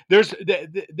so there's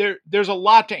a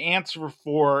lot to answer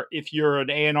for if you're an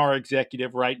A&R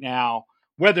executive right now.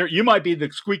 Whether you might be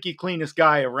the squeaky cleanest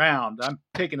guy around. I'm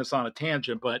taking us on a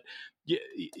tangent, but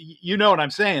you know what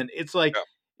I'm saying. It's like,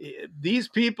 these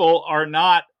people are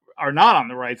not on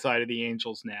the right side of the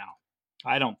Angels now.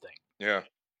 I don't think. Yeah.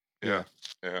 Yeah.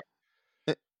 Yeah.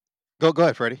 Yeah. Eh, Go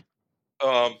ahead, Freddie.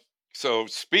 Um, so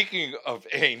speaking of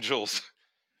angels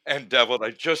and devil, I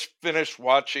just finished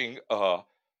watching The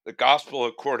Gospel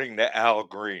According to Al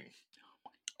Green.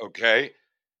 Okay?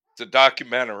 It's a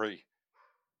documentary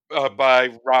by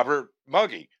Robert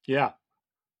Muggy. Yeah.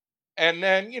 And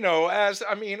then,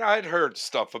 I'd heard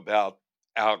stuff about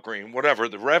Al Green, whatever,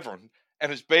 the Reverend,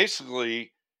 and it's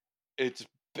basically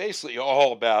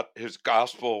all about his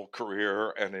gospel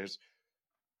career and his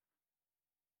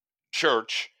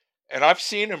church. And I've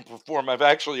seen him perform. I've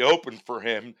actually opened for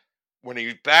him when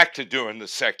he's back to doing the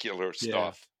secular Yeah.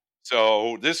 stuff.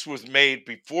 So this was made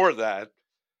before that.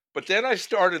 But then I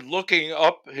started looking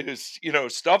up his,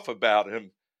 stuff about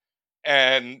him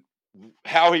and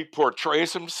how he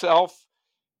portrays himself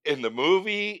in the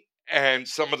movie, and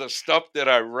some of the stuff that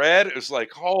I read is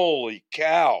like, holy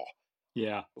cow.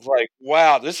 Yeah. Like,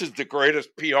 wow, this is the greatest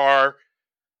PR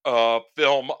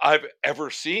film I've ever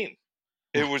seen.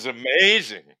 It was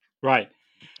amazing. Right.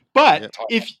 But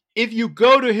Yep. if you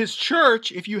go to his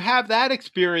church, if you have that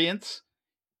experience,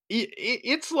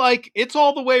 it's like, it's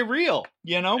all the way real.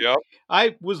 Yep.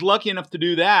 I was lucky enough to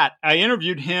do that. I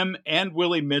interviewed him and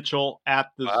Willie Mitchell at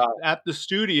Wow. the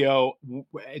studio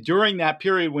during that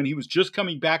period when he was just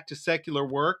coming back to secular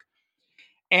work,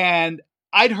 and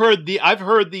I've heard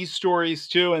these stories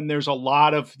too. And there's a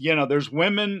lot of there's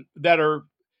women that have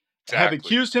Exactly.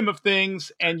 accused him of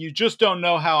things, and you just don't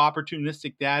know how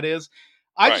opportunistic that is.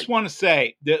 I Right. just want to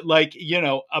say that, like,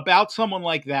 about someone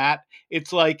like that,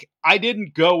 it's like, I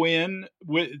didn't go in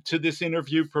to this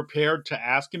interview prepared to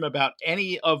ask him about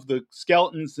any of the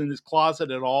skeletons in his closet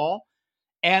at all.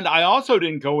 And I also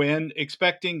didn't go in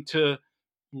expecting to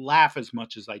laugh as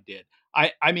much as I did.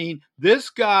 I mean, this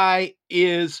guy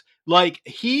is like,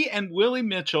 he and Willie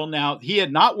Mitchell. Now, he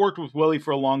had not worked with Willie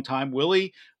for a long time.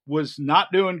 Willie was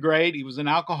not doing great. He was an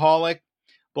alcoholic,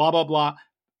 blah, blah, blah.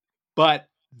 But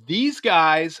these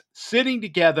guys sitting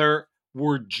together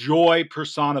were joy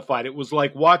personified. It was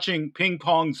like watching ping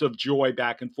pongs of joy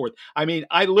back and forth. I mean,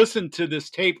 I listened to this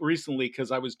tape recently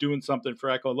because I was doing something for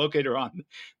Echolocator on,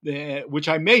 which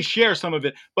I may share some of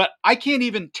it, but I can't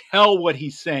even tell what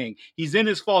he's saying. He's in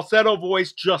his falsetto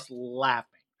voice, just laughing.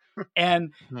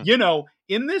 And, Hmm.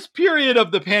 in this period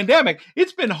of the pandemic,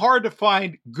 it's been hard to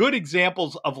find good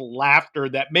examples of laughter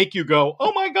that make you go,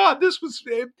 "Oh my God, this was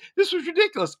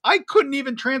ridiculous. I couldn't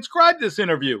even transcribe this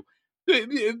interview."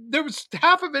 There was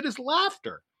half of it is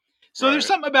laughter. So there's Right.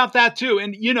 something about that too.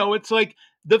 And it's like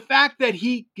the fact that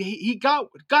he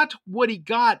got what he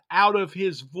got out of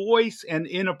his voice and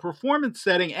in a performance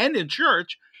setting and in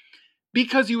church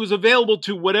because he was available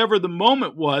to whatever the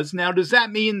moment was. Now, does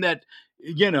that mean that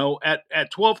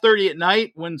at 12:30 at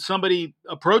night when somebody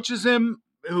approaches him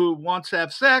who wants to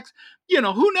have sex,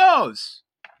 who knows?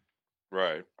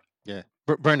 Right. Yeah.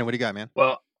 Brandon, what do you got, man?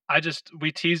 Well,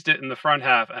 we teased it in the front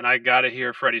half, and I got to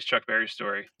hear Freddie's Chuck Berry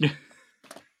story.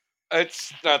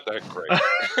 It's not that great.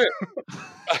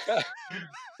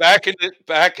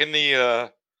 back in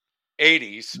the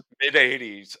 80s, mid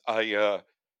 80s, I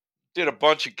did a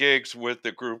bunch of gigs with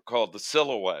a group called the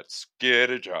Silhouettes. Get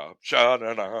a job,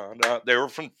 sha-na-na-na. They were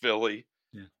from Philly,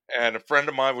 Yeah. and a friend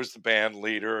of mine was the band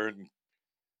leader and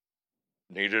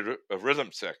needed a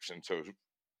rhythm section. So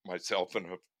myself and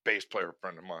a bass player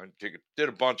friend of mine did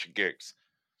a bunch of gigs.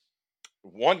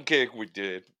 One gig we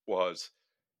did was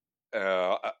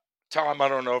Tom, I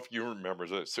don't know if you remember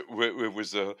this. It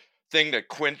was a thing that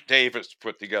Quint Davis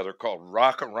put together called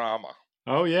Rockorama.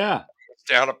 Oh yeah, It's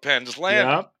down at Penn's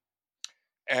Landing. yep.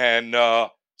 And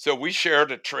so we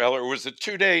shared a trailer. It was a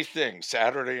 2-day thing,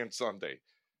 Saturday and Sunday.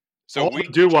 So All the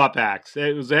doo-wop acts.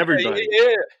 It was everybody.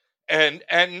 Yeah. And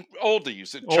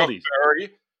oldies, and Chuck Oldies.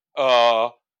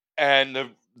 Berry,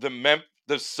 and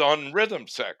the Sun Rhythm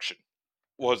section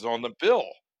was on the bill.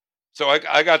 So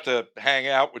I got to hang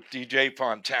out with DJ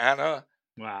Fontana,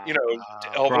 Wow.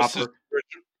 Elvis's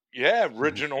Proper.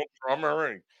 original drummer,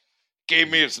 and gave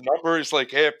me his number. He's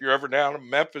like, "Hey, if you're ever down in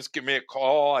Memphis, give me a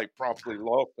call." I promptly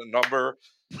lost the number.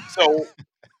 So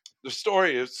the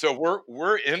story is, so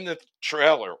we're in the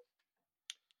trailer,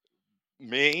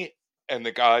 me and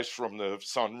the guys from the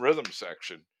Sun Rhythm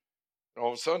section. And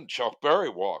all of a sudden, Chuck Berry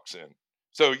walks in.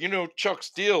 So Chuck's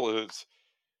deal is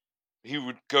he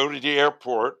would go to the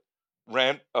airport,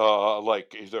 rent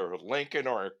like either a Lincoln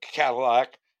or a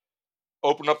Cadillac,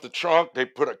 open up the trunk, they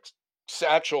put a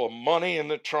satchel of money in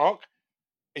the trunk,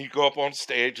 and you go up on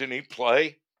stage and he'd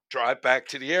play, drive back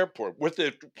to the airport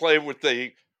play with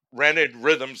the rented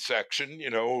rhythm section,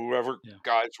 whoever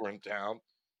guys were in town.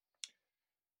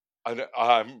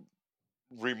 I'm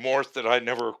remorse that I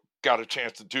never got a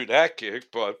chance to do that gig,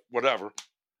 but whatever.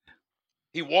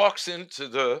 He walks into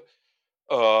the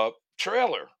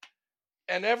trailer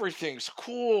and everything's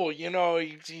cool. He's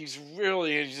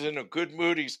in a good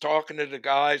mood. He's talking to the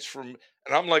guys and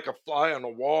I'm like a fly on the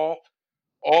wall.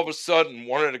 All of a sudden,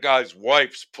 one of the guy's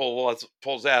wipes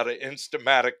pulls out an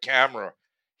Instamatic camera.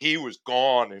 He was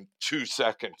gone in 2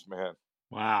 seconds, man.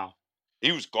 Wow.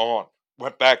 He was gone.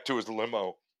 Went back to his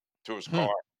limo, to his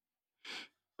car.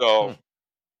 So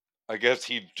I guess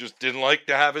he just didn't like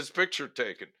to have his picture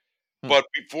taken. But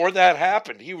before that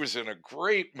happened, he was in a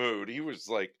great mood. He was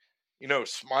like,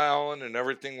 smiling and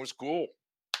everything was cool.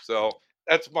 So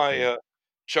that's my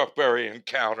Chuck Berry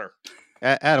encounter.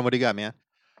 Adam, what do you got, man?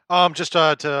 Just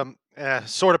to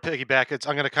sort of piggyback,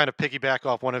 I'm going to kind of piggyback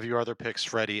off one of your other picks,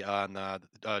 Freddie, on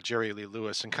Jerry Lee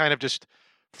Lewis, and kind of just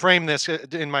frame this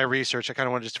in my research. I kind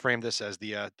of want to just frame this as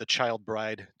the child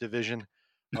bride division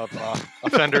of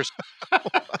offenders.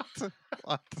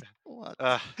 What?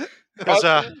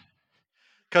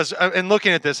 Because in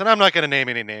looking at this, and I'm not going to name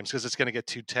any names because it's going to get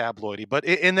too tabloidy, but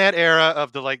in that era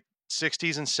of the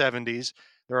 60s and 70s,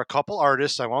 there are a couple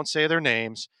artists, I won't say their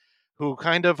names, who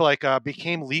kind of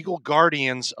became legal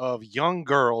guardians of young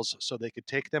girls so they could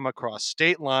take them across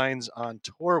state lines on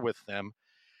tour with them.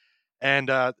 And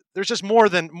there's just more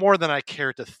than I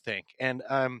care to think. And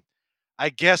I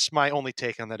guess my only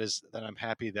take on that is that I'm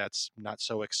happy that's not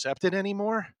so accepted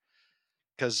anymore,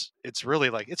 because it's really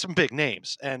it's some big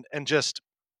names and just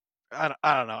I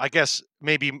don't know. I guess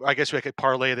we could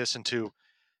parlay this into,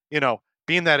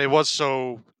 being that it was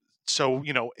so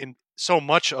in so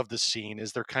much of the scene,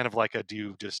 is there kind of do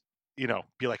you just,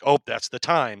 be like, oh, that's the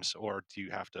times, or do you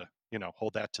have to,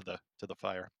 hold that to the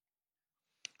fire?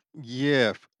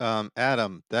 Yeah,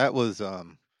 Adam, that was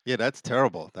that's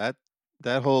terrible. That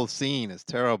whole scene is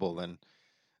terrible, and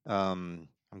I'm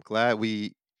glad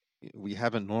we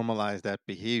haven't normalized that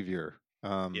behavior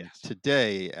Yes.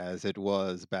 today as it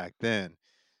was back then.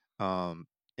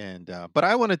 And but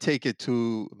I want to take it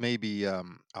to maybe a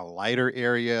lighter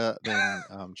area than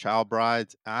child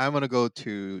brides. I'm going to go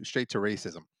straight to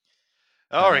racism.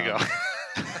 There we go.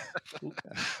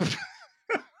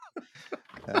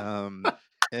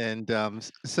 And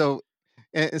so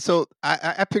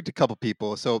I picked a couple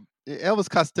people. So Elvis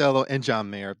Costello and John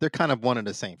Mayer, they're kind of one and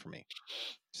the same for me.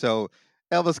 So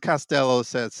Elvis Costello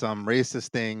said some racist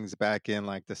things back in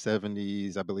like the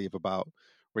 70s, I believe, about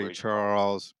Ray Ray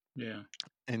Charles. Yeah.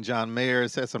 And John Mayer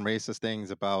said some racist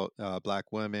things about black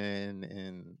women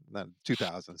in the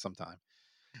 2000s sometime.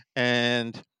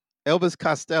 And Elvis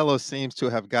Costello seems to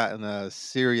have gotten a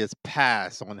serious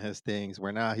pass on his things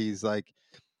where now he's like,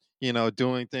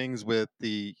 doing things with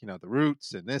the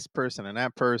roots and this person and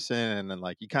that person. And then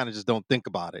like, you kind of just don't think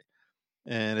about it.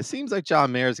 And it seems like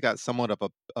John Mayer's got somewhat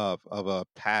of a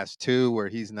past too, where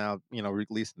he's now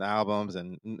releasing albums,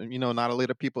 and not a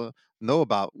lot of people know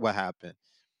about what happened.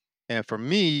 And for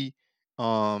me,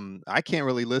 I can't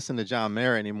really listen to John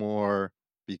Mayer anymore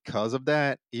because of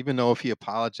that. Even though if he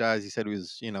apologized, he said he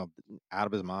was out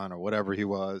of his mind or whatever he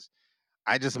was.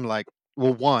 I just am like,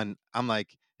 well, one, I'm like,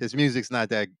 his music's not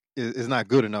that is not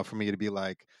good enough for me to be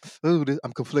like, oh,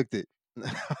 I'm conflicted.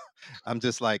 I'm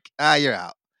just like, you're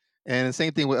out. And the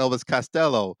same thing with Elvis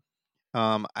Costello.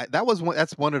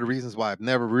 That's one of the reasons why I've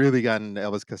never really gotten into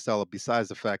Elvis Costello, besides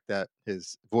the fact that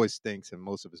his voice stinks and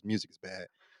most of his music is bad.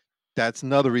 That's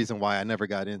another reason why I never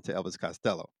got into Elvis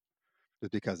Costello, is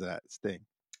because of that thing.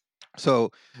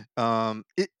 So, I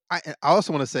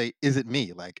also want to say, is it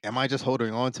me? Like, am I just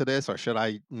holding on to this, or should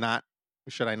I not?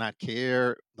 Should I not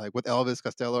care? Like with Elvis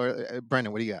Costello,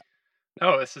 Brendan, what do you got?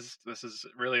 No, this is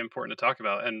really important to talk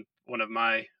about, and one of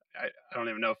my I don't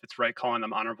even know if it's right calling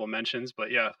them honorable mentions,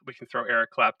 but yeah, we can throw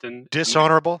Eric Clapton.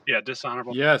 Dishonorable? Yeah,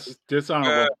 dishonorable. Yes,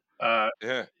 dishonorable.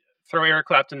 Yeah. Throw Eric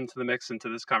Clapton into the mix into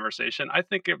this conversation. I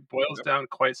think it boils down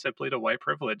quite simply to white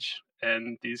privilege.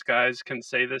 And these guys can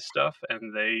say this stuff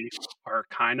and they are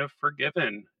kind of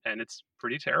forgiven. And it's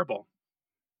pretty terrible.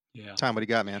 Yeah. Tom, what do you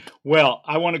got, man? Well,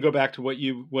 I want to go back to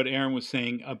what Aaron was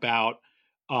saying about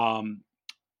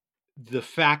the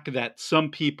fact that some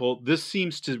people, this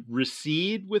seems to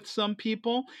recede with some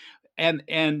people. And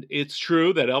it's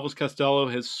true that Elvis Costello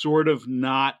has sort of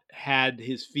not had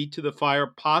his feet to the fire,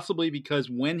 possibly because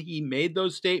when he made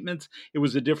those statements, it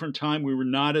was a different time. We were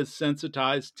not as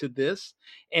sensitized to this,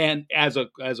 and as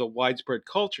a widespread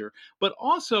culture. But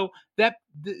also that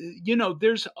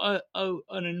there's an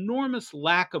enormous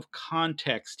lack of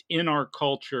context in our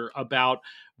culture about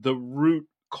the root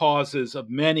causes of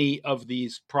many of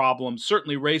these problems,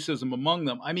 certainly racism among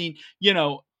them. I mean,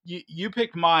 you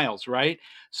picked Miles, right?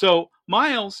 So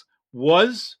Miles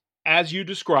was, as you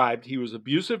described, he was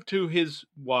abusive to his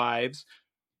wives,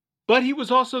 but he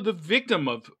was also the victim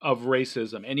of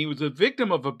racism, and he was a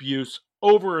victim of abuse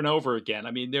over and over again.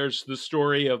 I mean, there's the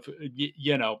story of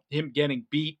him getting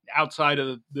beat outside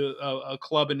of a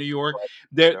club in New York.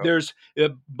 There's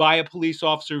by a police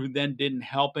officer who then didn't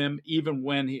help him, even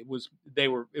when it was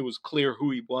clear who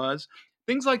he was.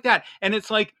 Things like that, and it's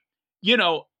like,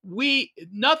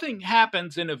 nothing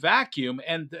happens in a vacuum,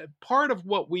 and part of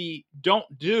what we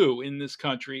don't do in this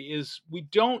country is we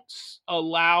don't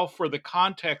allow for the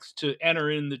context to enter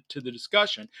into the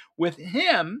discussion.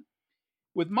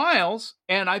 With Miles,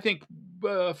 and I think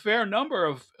a fair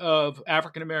number of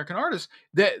African American artists,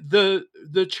 that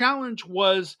the challenge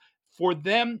was for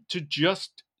them to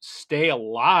just stay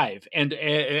alive and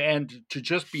to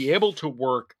just be able to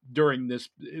work during this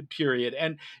period.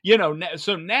 And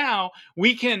so now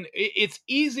we can, it's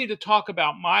easy to talk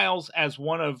about Miles as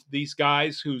one of these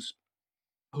guys who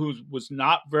was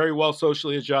not very well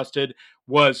socially adjusted,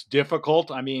 was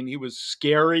difficult. I mean, he was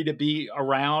scary to be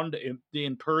around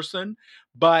in person,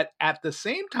 but at the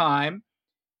same time,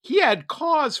 he had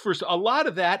cause for a lot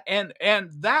of that, and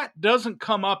that doesn't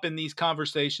come up in these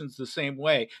conversations the same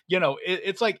way.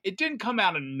 It's like it didn't come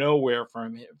out of nowhere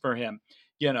for him,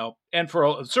 and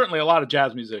for certainly a lot of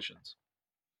jazz musicians.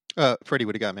 Freddie,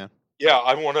 what do you got, man? Yeah,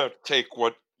 I want to take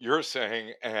what you're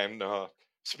saying and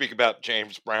speak about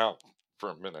James Brown for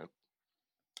a minute.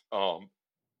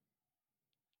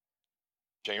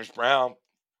 James Brown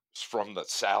is from the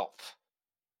South,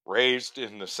 raised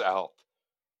in the South,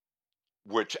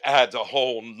 which adds a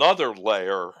whole nother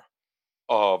layer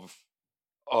of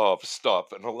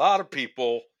stuff. And a lot of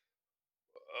people,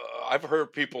 I've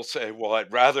heard people say, well,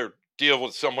 I'd rather deal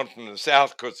with someone from the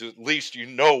South because at least you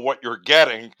know what you're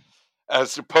getting,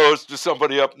 as opposed to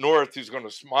somebody up north who's going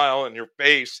to smile in your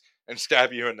face and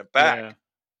stab you in the back.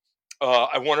 Yeah.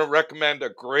 I want to recommend a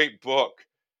great book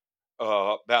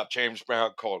about James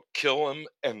Brown called Kill 'Em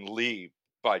and Leave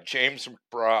by James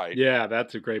McBride. Yeah,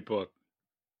 that's a great book.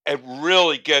 And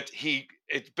really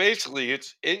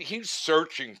he's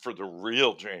searching for the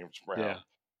real James Brown,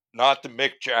 not the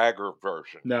Mick Jagger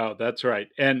version. No, that's right.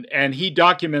 And he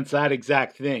documents that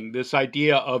exact thing, this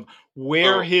idea of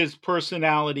where his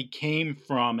personality came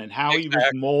from and how he was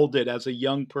molded as a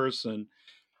young person.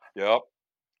 Yep.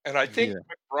 And I think Yeah.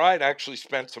 McBride actually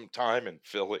spent some time in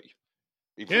Philly.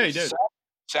 He Yeah, he was did.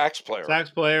 sax player. Sax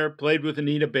player, played with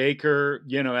Anita Baker.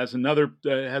 Has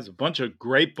has a bunch of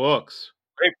great books.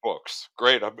 Great books.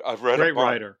 Great. I've read a Great bunch.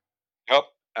 writer. Yep,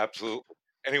 absolutely.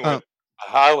 Anyway, Um, I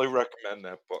highly recommend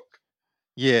that book.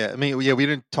 yeah, I mean, yeah, we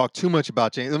didn't talk too much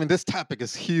about James. I mean, this topic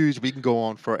is huge. We can go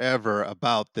on forever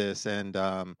about this, and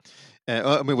I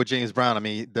mean, with James Brown, I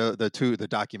mean, the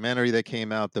documentary that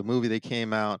came out, the movie that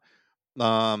came out,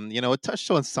 it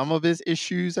touched on some of his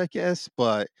issues, I guess,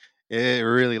 but it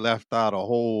really left out a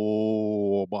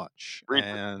whole bunch. Read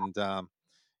And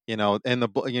and the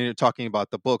book, talking about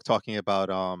the book, talking about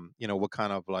what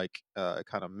kind of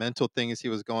kind of mental things he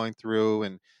was going through,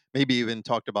 and maybe even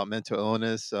talked about mental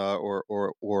illness, or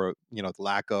the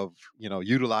lack of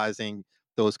utilizing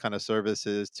those kind of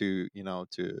services to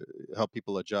help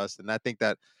people adjust. And I think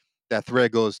that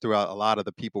thread goes throughout a lot of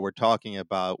the people we're talking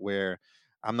about, where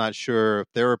I'm not sure if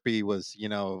therapy was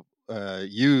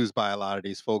used by a lot of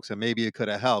these folks, and maybe it could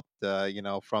have helped,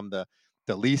 from the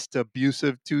least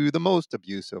abusive to the most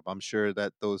abusive. I'm sure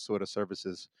that those sort of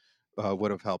services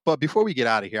would have helped. But before we get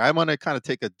out of here, I want to kind of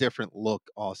take a different look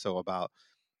also about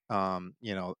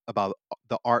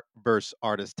the art versus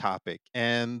artist topic.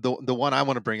 And the one I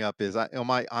want to bring up is one of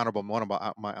my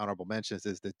honorable mentions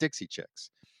is the Dixie Chicks.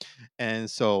 And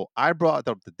so I brought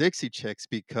up the Dixie Chicks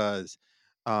because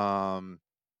um,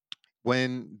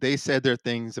 when they said their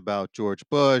things about George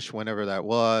Bush, whenever that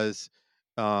was,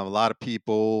 a lot of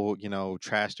people,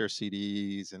 trashed their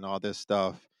CDs and all this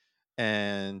stuff.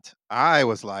 And I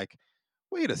was like,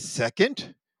 wait a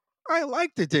second. I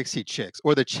like the Dixie Chicks,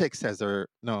 or the Chicks as they're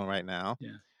known right now.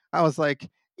 Yeah. I was like,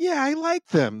 yeah, I like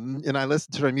them. And I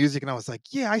listened to their music and I was like,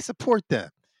 yeah, I support them.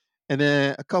 And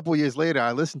then a couple years later,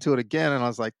 I listened to it again and I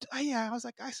was like, oh, yeah, I was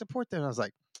like, I support them. And I was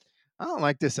like, I don't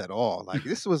like this at all. Like,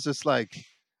 this was just like,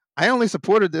 I only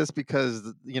supported this because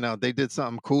they did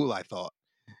something cool, I thought.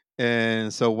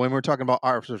 And so when we're talking about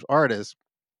art versus artists,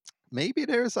 maybe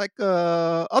there's like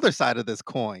a other side of this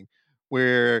coin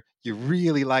where you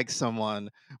really like someone,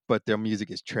 but their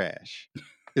music is trash.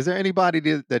 Is there anybody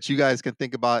that you guys can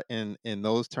think about in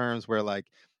those terms, where like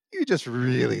you just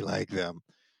really like them,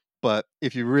 but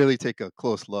if you really take a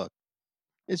close look,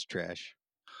 it's trash?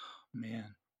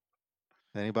 Man.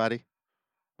 Anybody?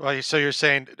 Well, so you're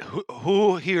saying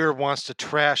who here wants to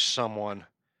trash someone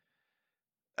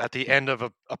at the end of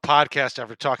a podcast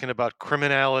after talking about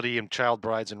criminality and child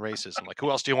brides and racism? Like, who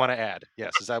else do you want to add?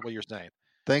 Yes, is that what you're saying?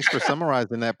 Thanks for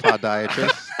summarizing that,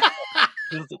 podiatrist.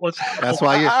 That's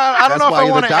why you. I don't That's know if why I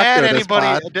you're want the to add doctor of this anybody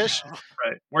pod. additional.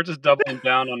 Right. We're just doubling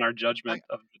down on our judgment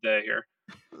of the day here.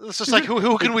 It's just like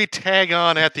who can we tag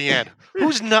on at the end?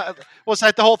 Who's not? Well, it's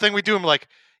like the whole thing we do. I'm like,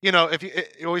 if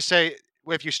you always say,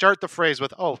 if you start the phrase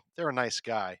with, "Oh, they're a nice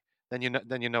guy," then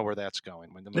you know where that's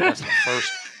going. When that's the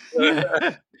first.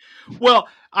 Well,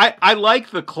 I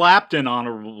like the Clapton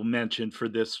honorable mention for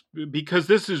this because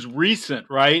this is recent,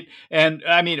 right? And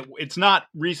I mean, it's not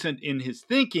recent in his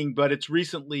thinking, but it's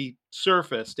recently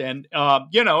surfaced. And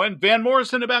and Van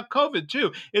Morrison about COVID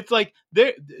too. It's like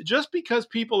just because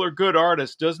people are good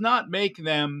artists does not make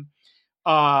them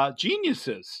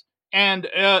geniuses. And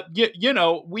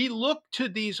we look to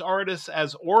these artists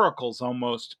as oracles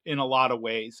almost in a lot of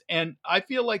ways, and I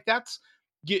feel like that's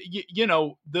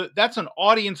that's an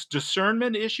audience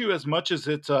discernment issue as much as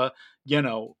it's a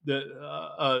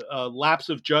lapse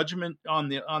of judgment on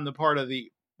the part of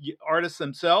the artists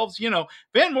themselves.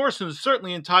 Van Morrison is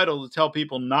certainly entitled to tell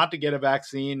people not to get a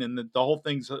vaccine and the whole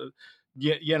thing's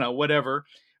whatever,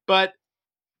 but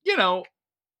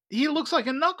he looks like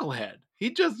a knucklehead.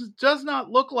 He just does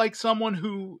not look like someone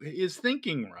who is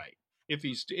thinking right. If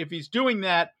he's doing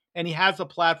that, and he has a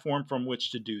platform from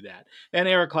which to do that. And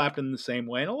Eric Clapton the same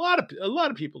way, and a lot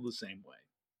of people the same way.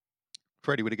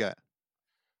 Freddie, what do you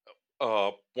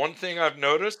got? One thing I've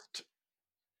noticed,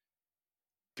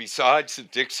 besides the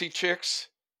Dixie Chicks,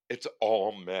 it's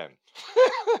all men.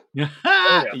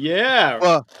 Yeah.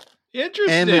 Well,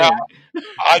 interesting.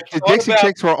 The Dixie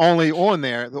Chicks were only on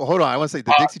there. Hold on, I want to say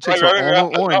the Dixie Chicks were only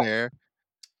on there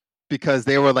because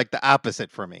they were like the opposite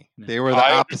for me. They were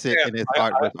the opposite in its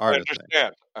art with artists.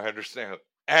 I understand.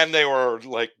 And they were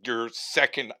like your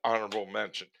second honorable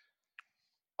mention.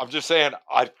 I'm just saying,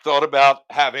 I thought about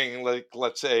having, like,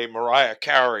 let's say Mariah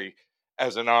Carey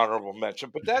as an honorable mention,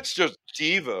 but that's just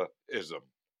divaism.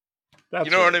 You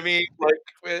know what I mean? Like,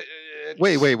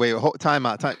 wait, time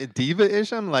out.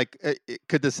 Divaism? Like,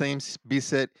 could the same be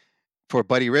said for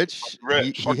Buddy Rich?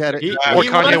 He had it. Or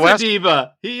Kanye West. A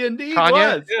diva. He indeed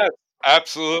was. Yes,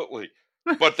 absolutely.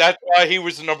 But that's why he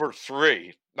was number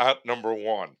 3, not number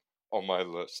 1 on my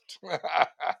list.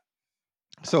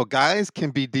 So guys can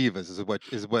be divas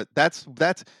is what that's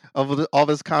all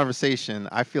this conversation.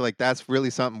 I feel like that's really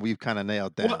something we've kind of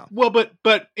nailed down.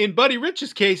 But in Buddy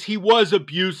Rich's case, he was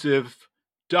abusive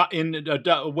in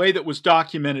a way that was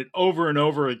documented over and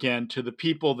over again to the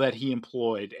people that he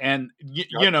employed, and Yep.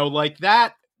 like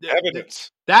that.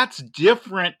 Evidence. That's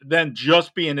different than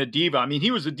just being a diva. I mean,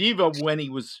 he was a diva when he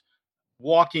was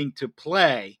walking to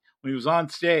play, when he was on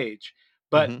stage.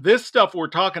 But Mhm. this stuff we're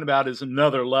talking about is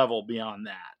another level beyond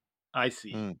that. I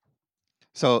see. Mm.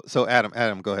 So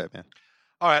Adam, go ahead, man.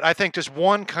 All right, I think just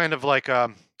one kind of like a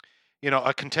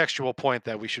contextual point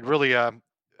that we should really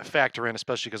factor in,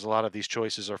 especially because a lot of these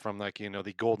choices are from like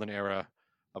the golden era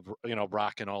of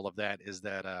rock and all of that, is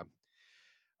that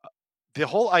the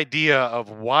whole idea of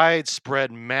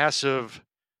widespread massive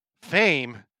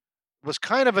fame was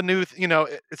kind of a new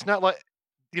it's not like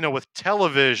with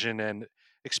television and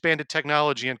expanded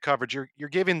technology and coverage, you're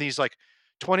giving these like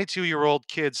 22-year-old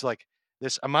kids like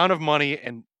this amount of money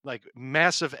and like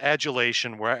massive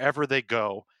adulation wherever they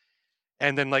go,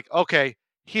 and then like, okay,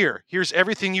 here's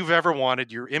everything you've ever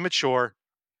wanted. You're immature,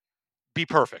 be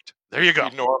perfect, there you go.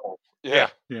 Be normal. Yeah.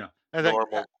 Yeah. And then,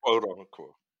 Normal, quote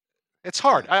unquote. it's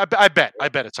hard. Yeah. I bet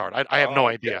it's hard. I have no Oh,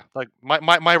 idea. Like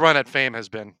my run at fame has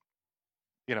been,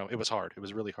 it was hard. It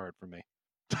was really hard for me.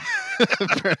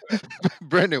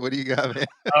 Brendan, what do you got, man?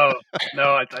 Oh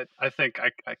no, I think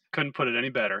I couldn't put it any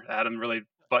better. Adam really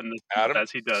buttoned this Adam? as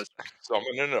he does.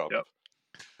 Summing it up. Yep.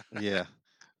 Yeah.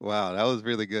 Wow, that was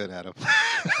really good, Adam.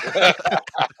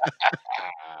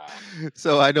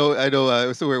 So I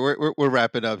know. So we're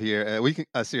wrapping up here. We can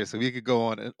seriously, we could go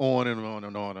on and on and on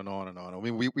and on and on and on. I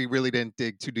mean, we really didn't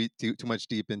dig too much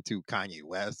deep into Kanye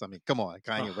West. I mean, come on,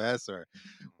 Kanye West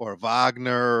or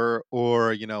Wagner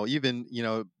or even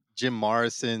Jim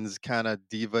Morrison's kind of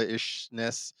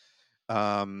diva-ishness.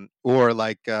 Or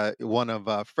like one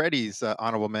of Freddie's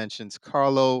honorable mentions,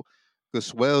 Carlo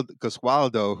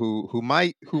Gesualdo, who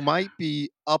might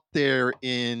be up there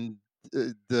in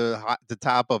the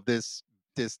top of this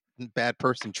bad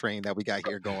person train that we got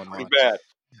here going Pretty on.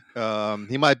 bad.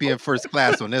 He might be in first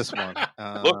class on this one.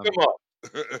 Look him up.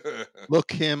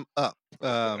 Look him up.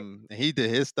 He did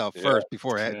his stuff Yeah. first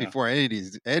before any of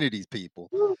these people.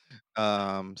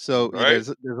 So Right. there's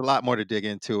a lot more to dig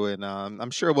into, and I'm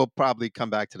sure we'll probably come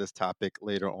back to this topic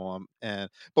later on.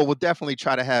 But we'll definitely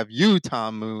try to have you,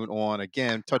 Tom Moon, on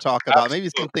again to talk about maybe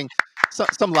Absolutely. something,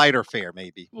 some lighter fare,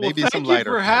 maybe Well, some thank you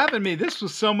lighter for fare. having me. This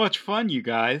was so much fun, you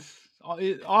guys.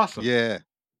 Awesome. Yeah,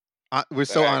 we're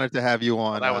so Thanks. honored to have you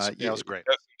on. That was great.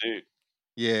 Yes, indeed.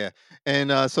 Yeah.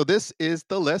 And so this is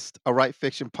The List, a Right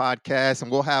Fiction podcast, and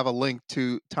we'll have a link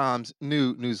to Tom's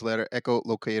new newsletter, Echo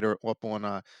Locator, up on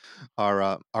our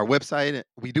website.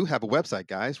 We do have a website,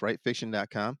 guys,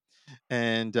 rightfiction.com.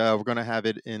 And we're going to have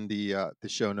it in the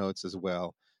show notes as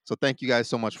well. So thank you guys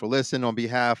so much for listening. On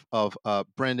behalf of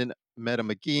Brendan Meta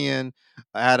McGeehan,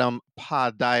 Adam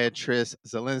Podiatrist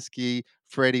Zelinsky,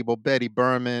 Freddie Bobetti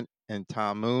Berman, and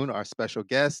Tom Moon, our special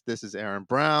guest, this is Aaron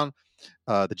Brown,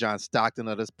 the John Stockton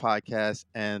of this podcast.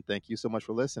 And thank you so much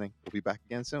for listening. We'll be back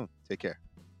again soon. Take care.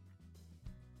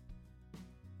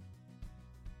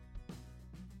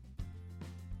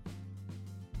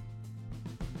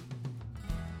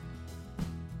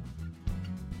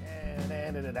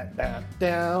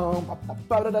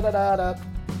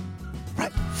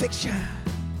 Right fiction.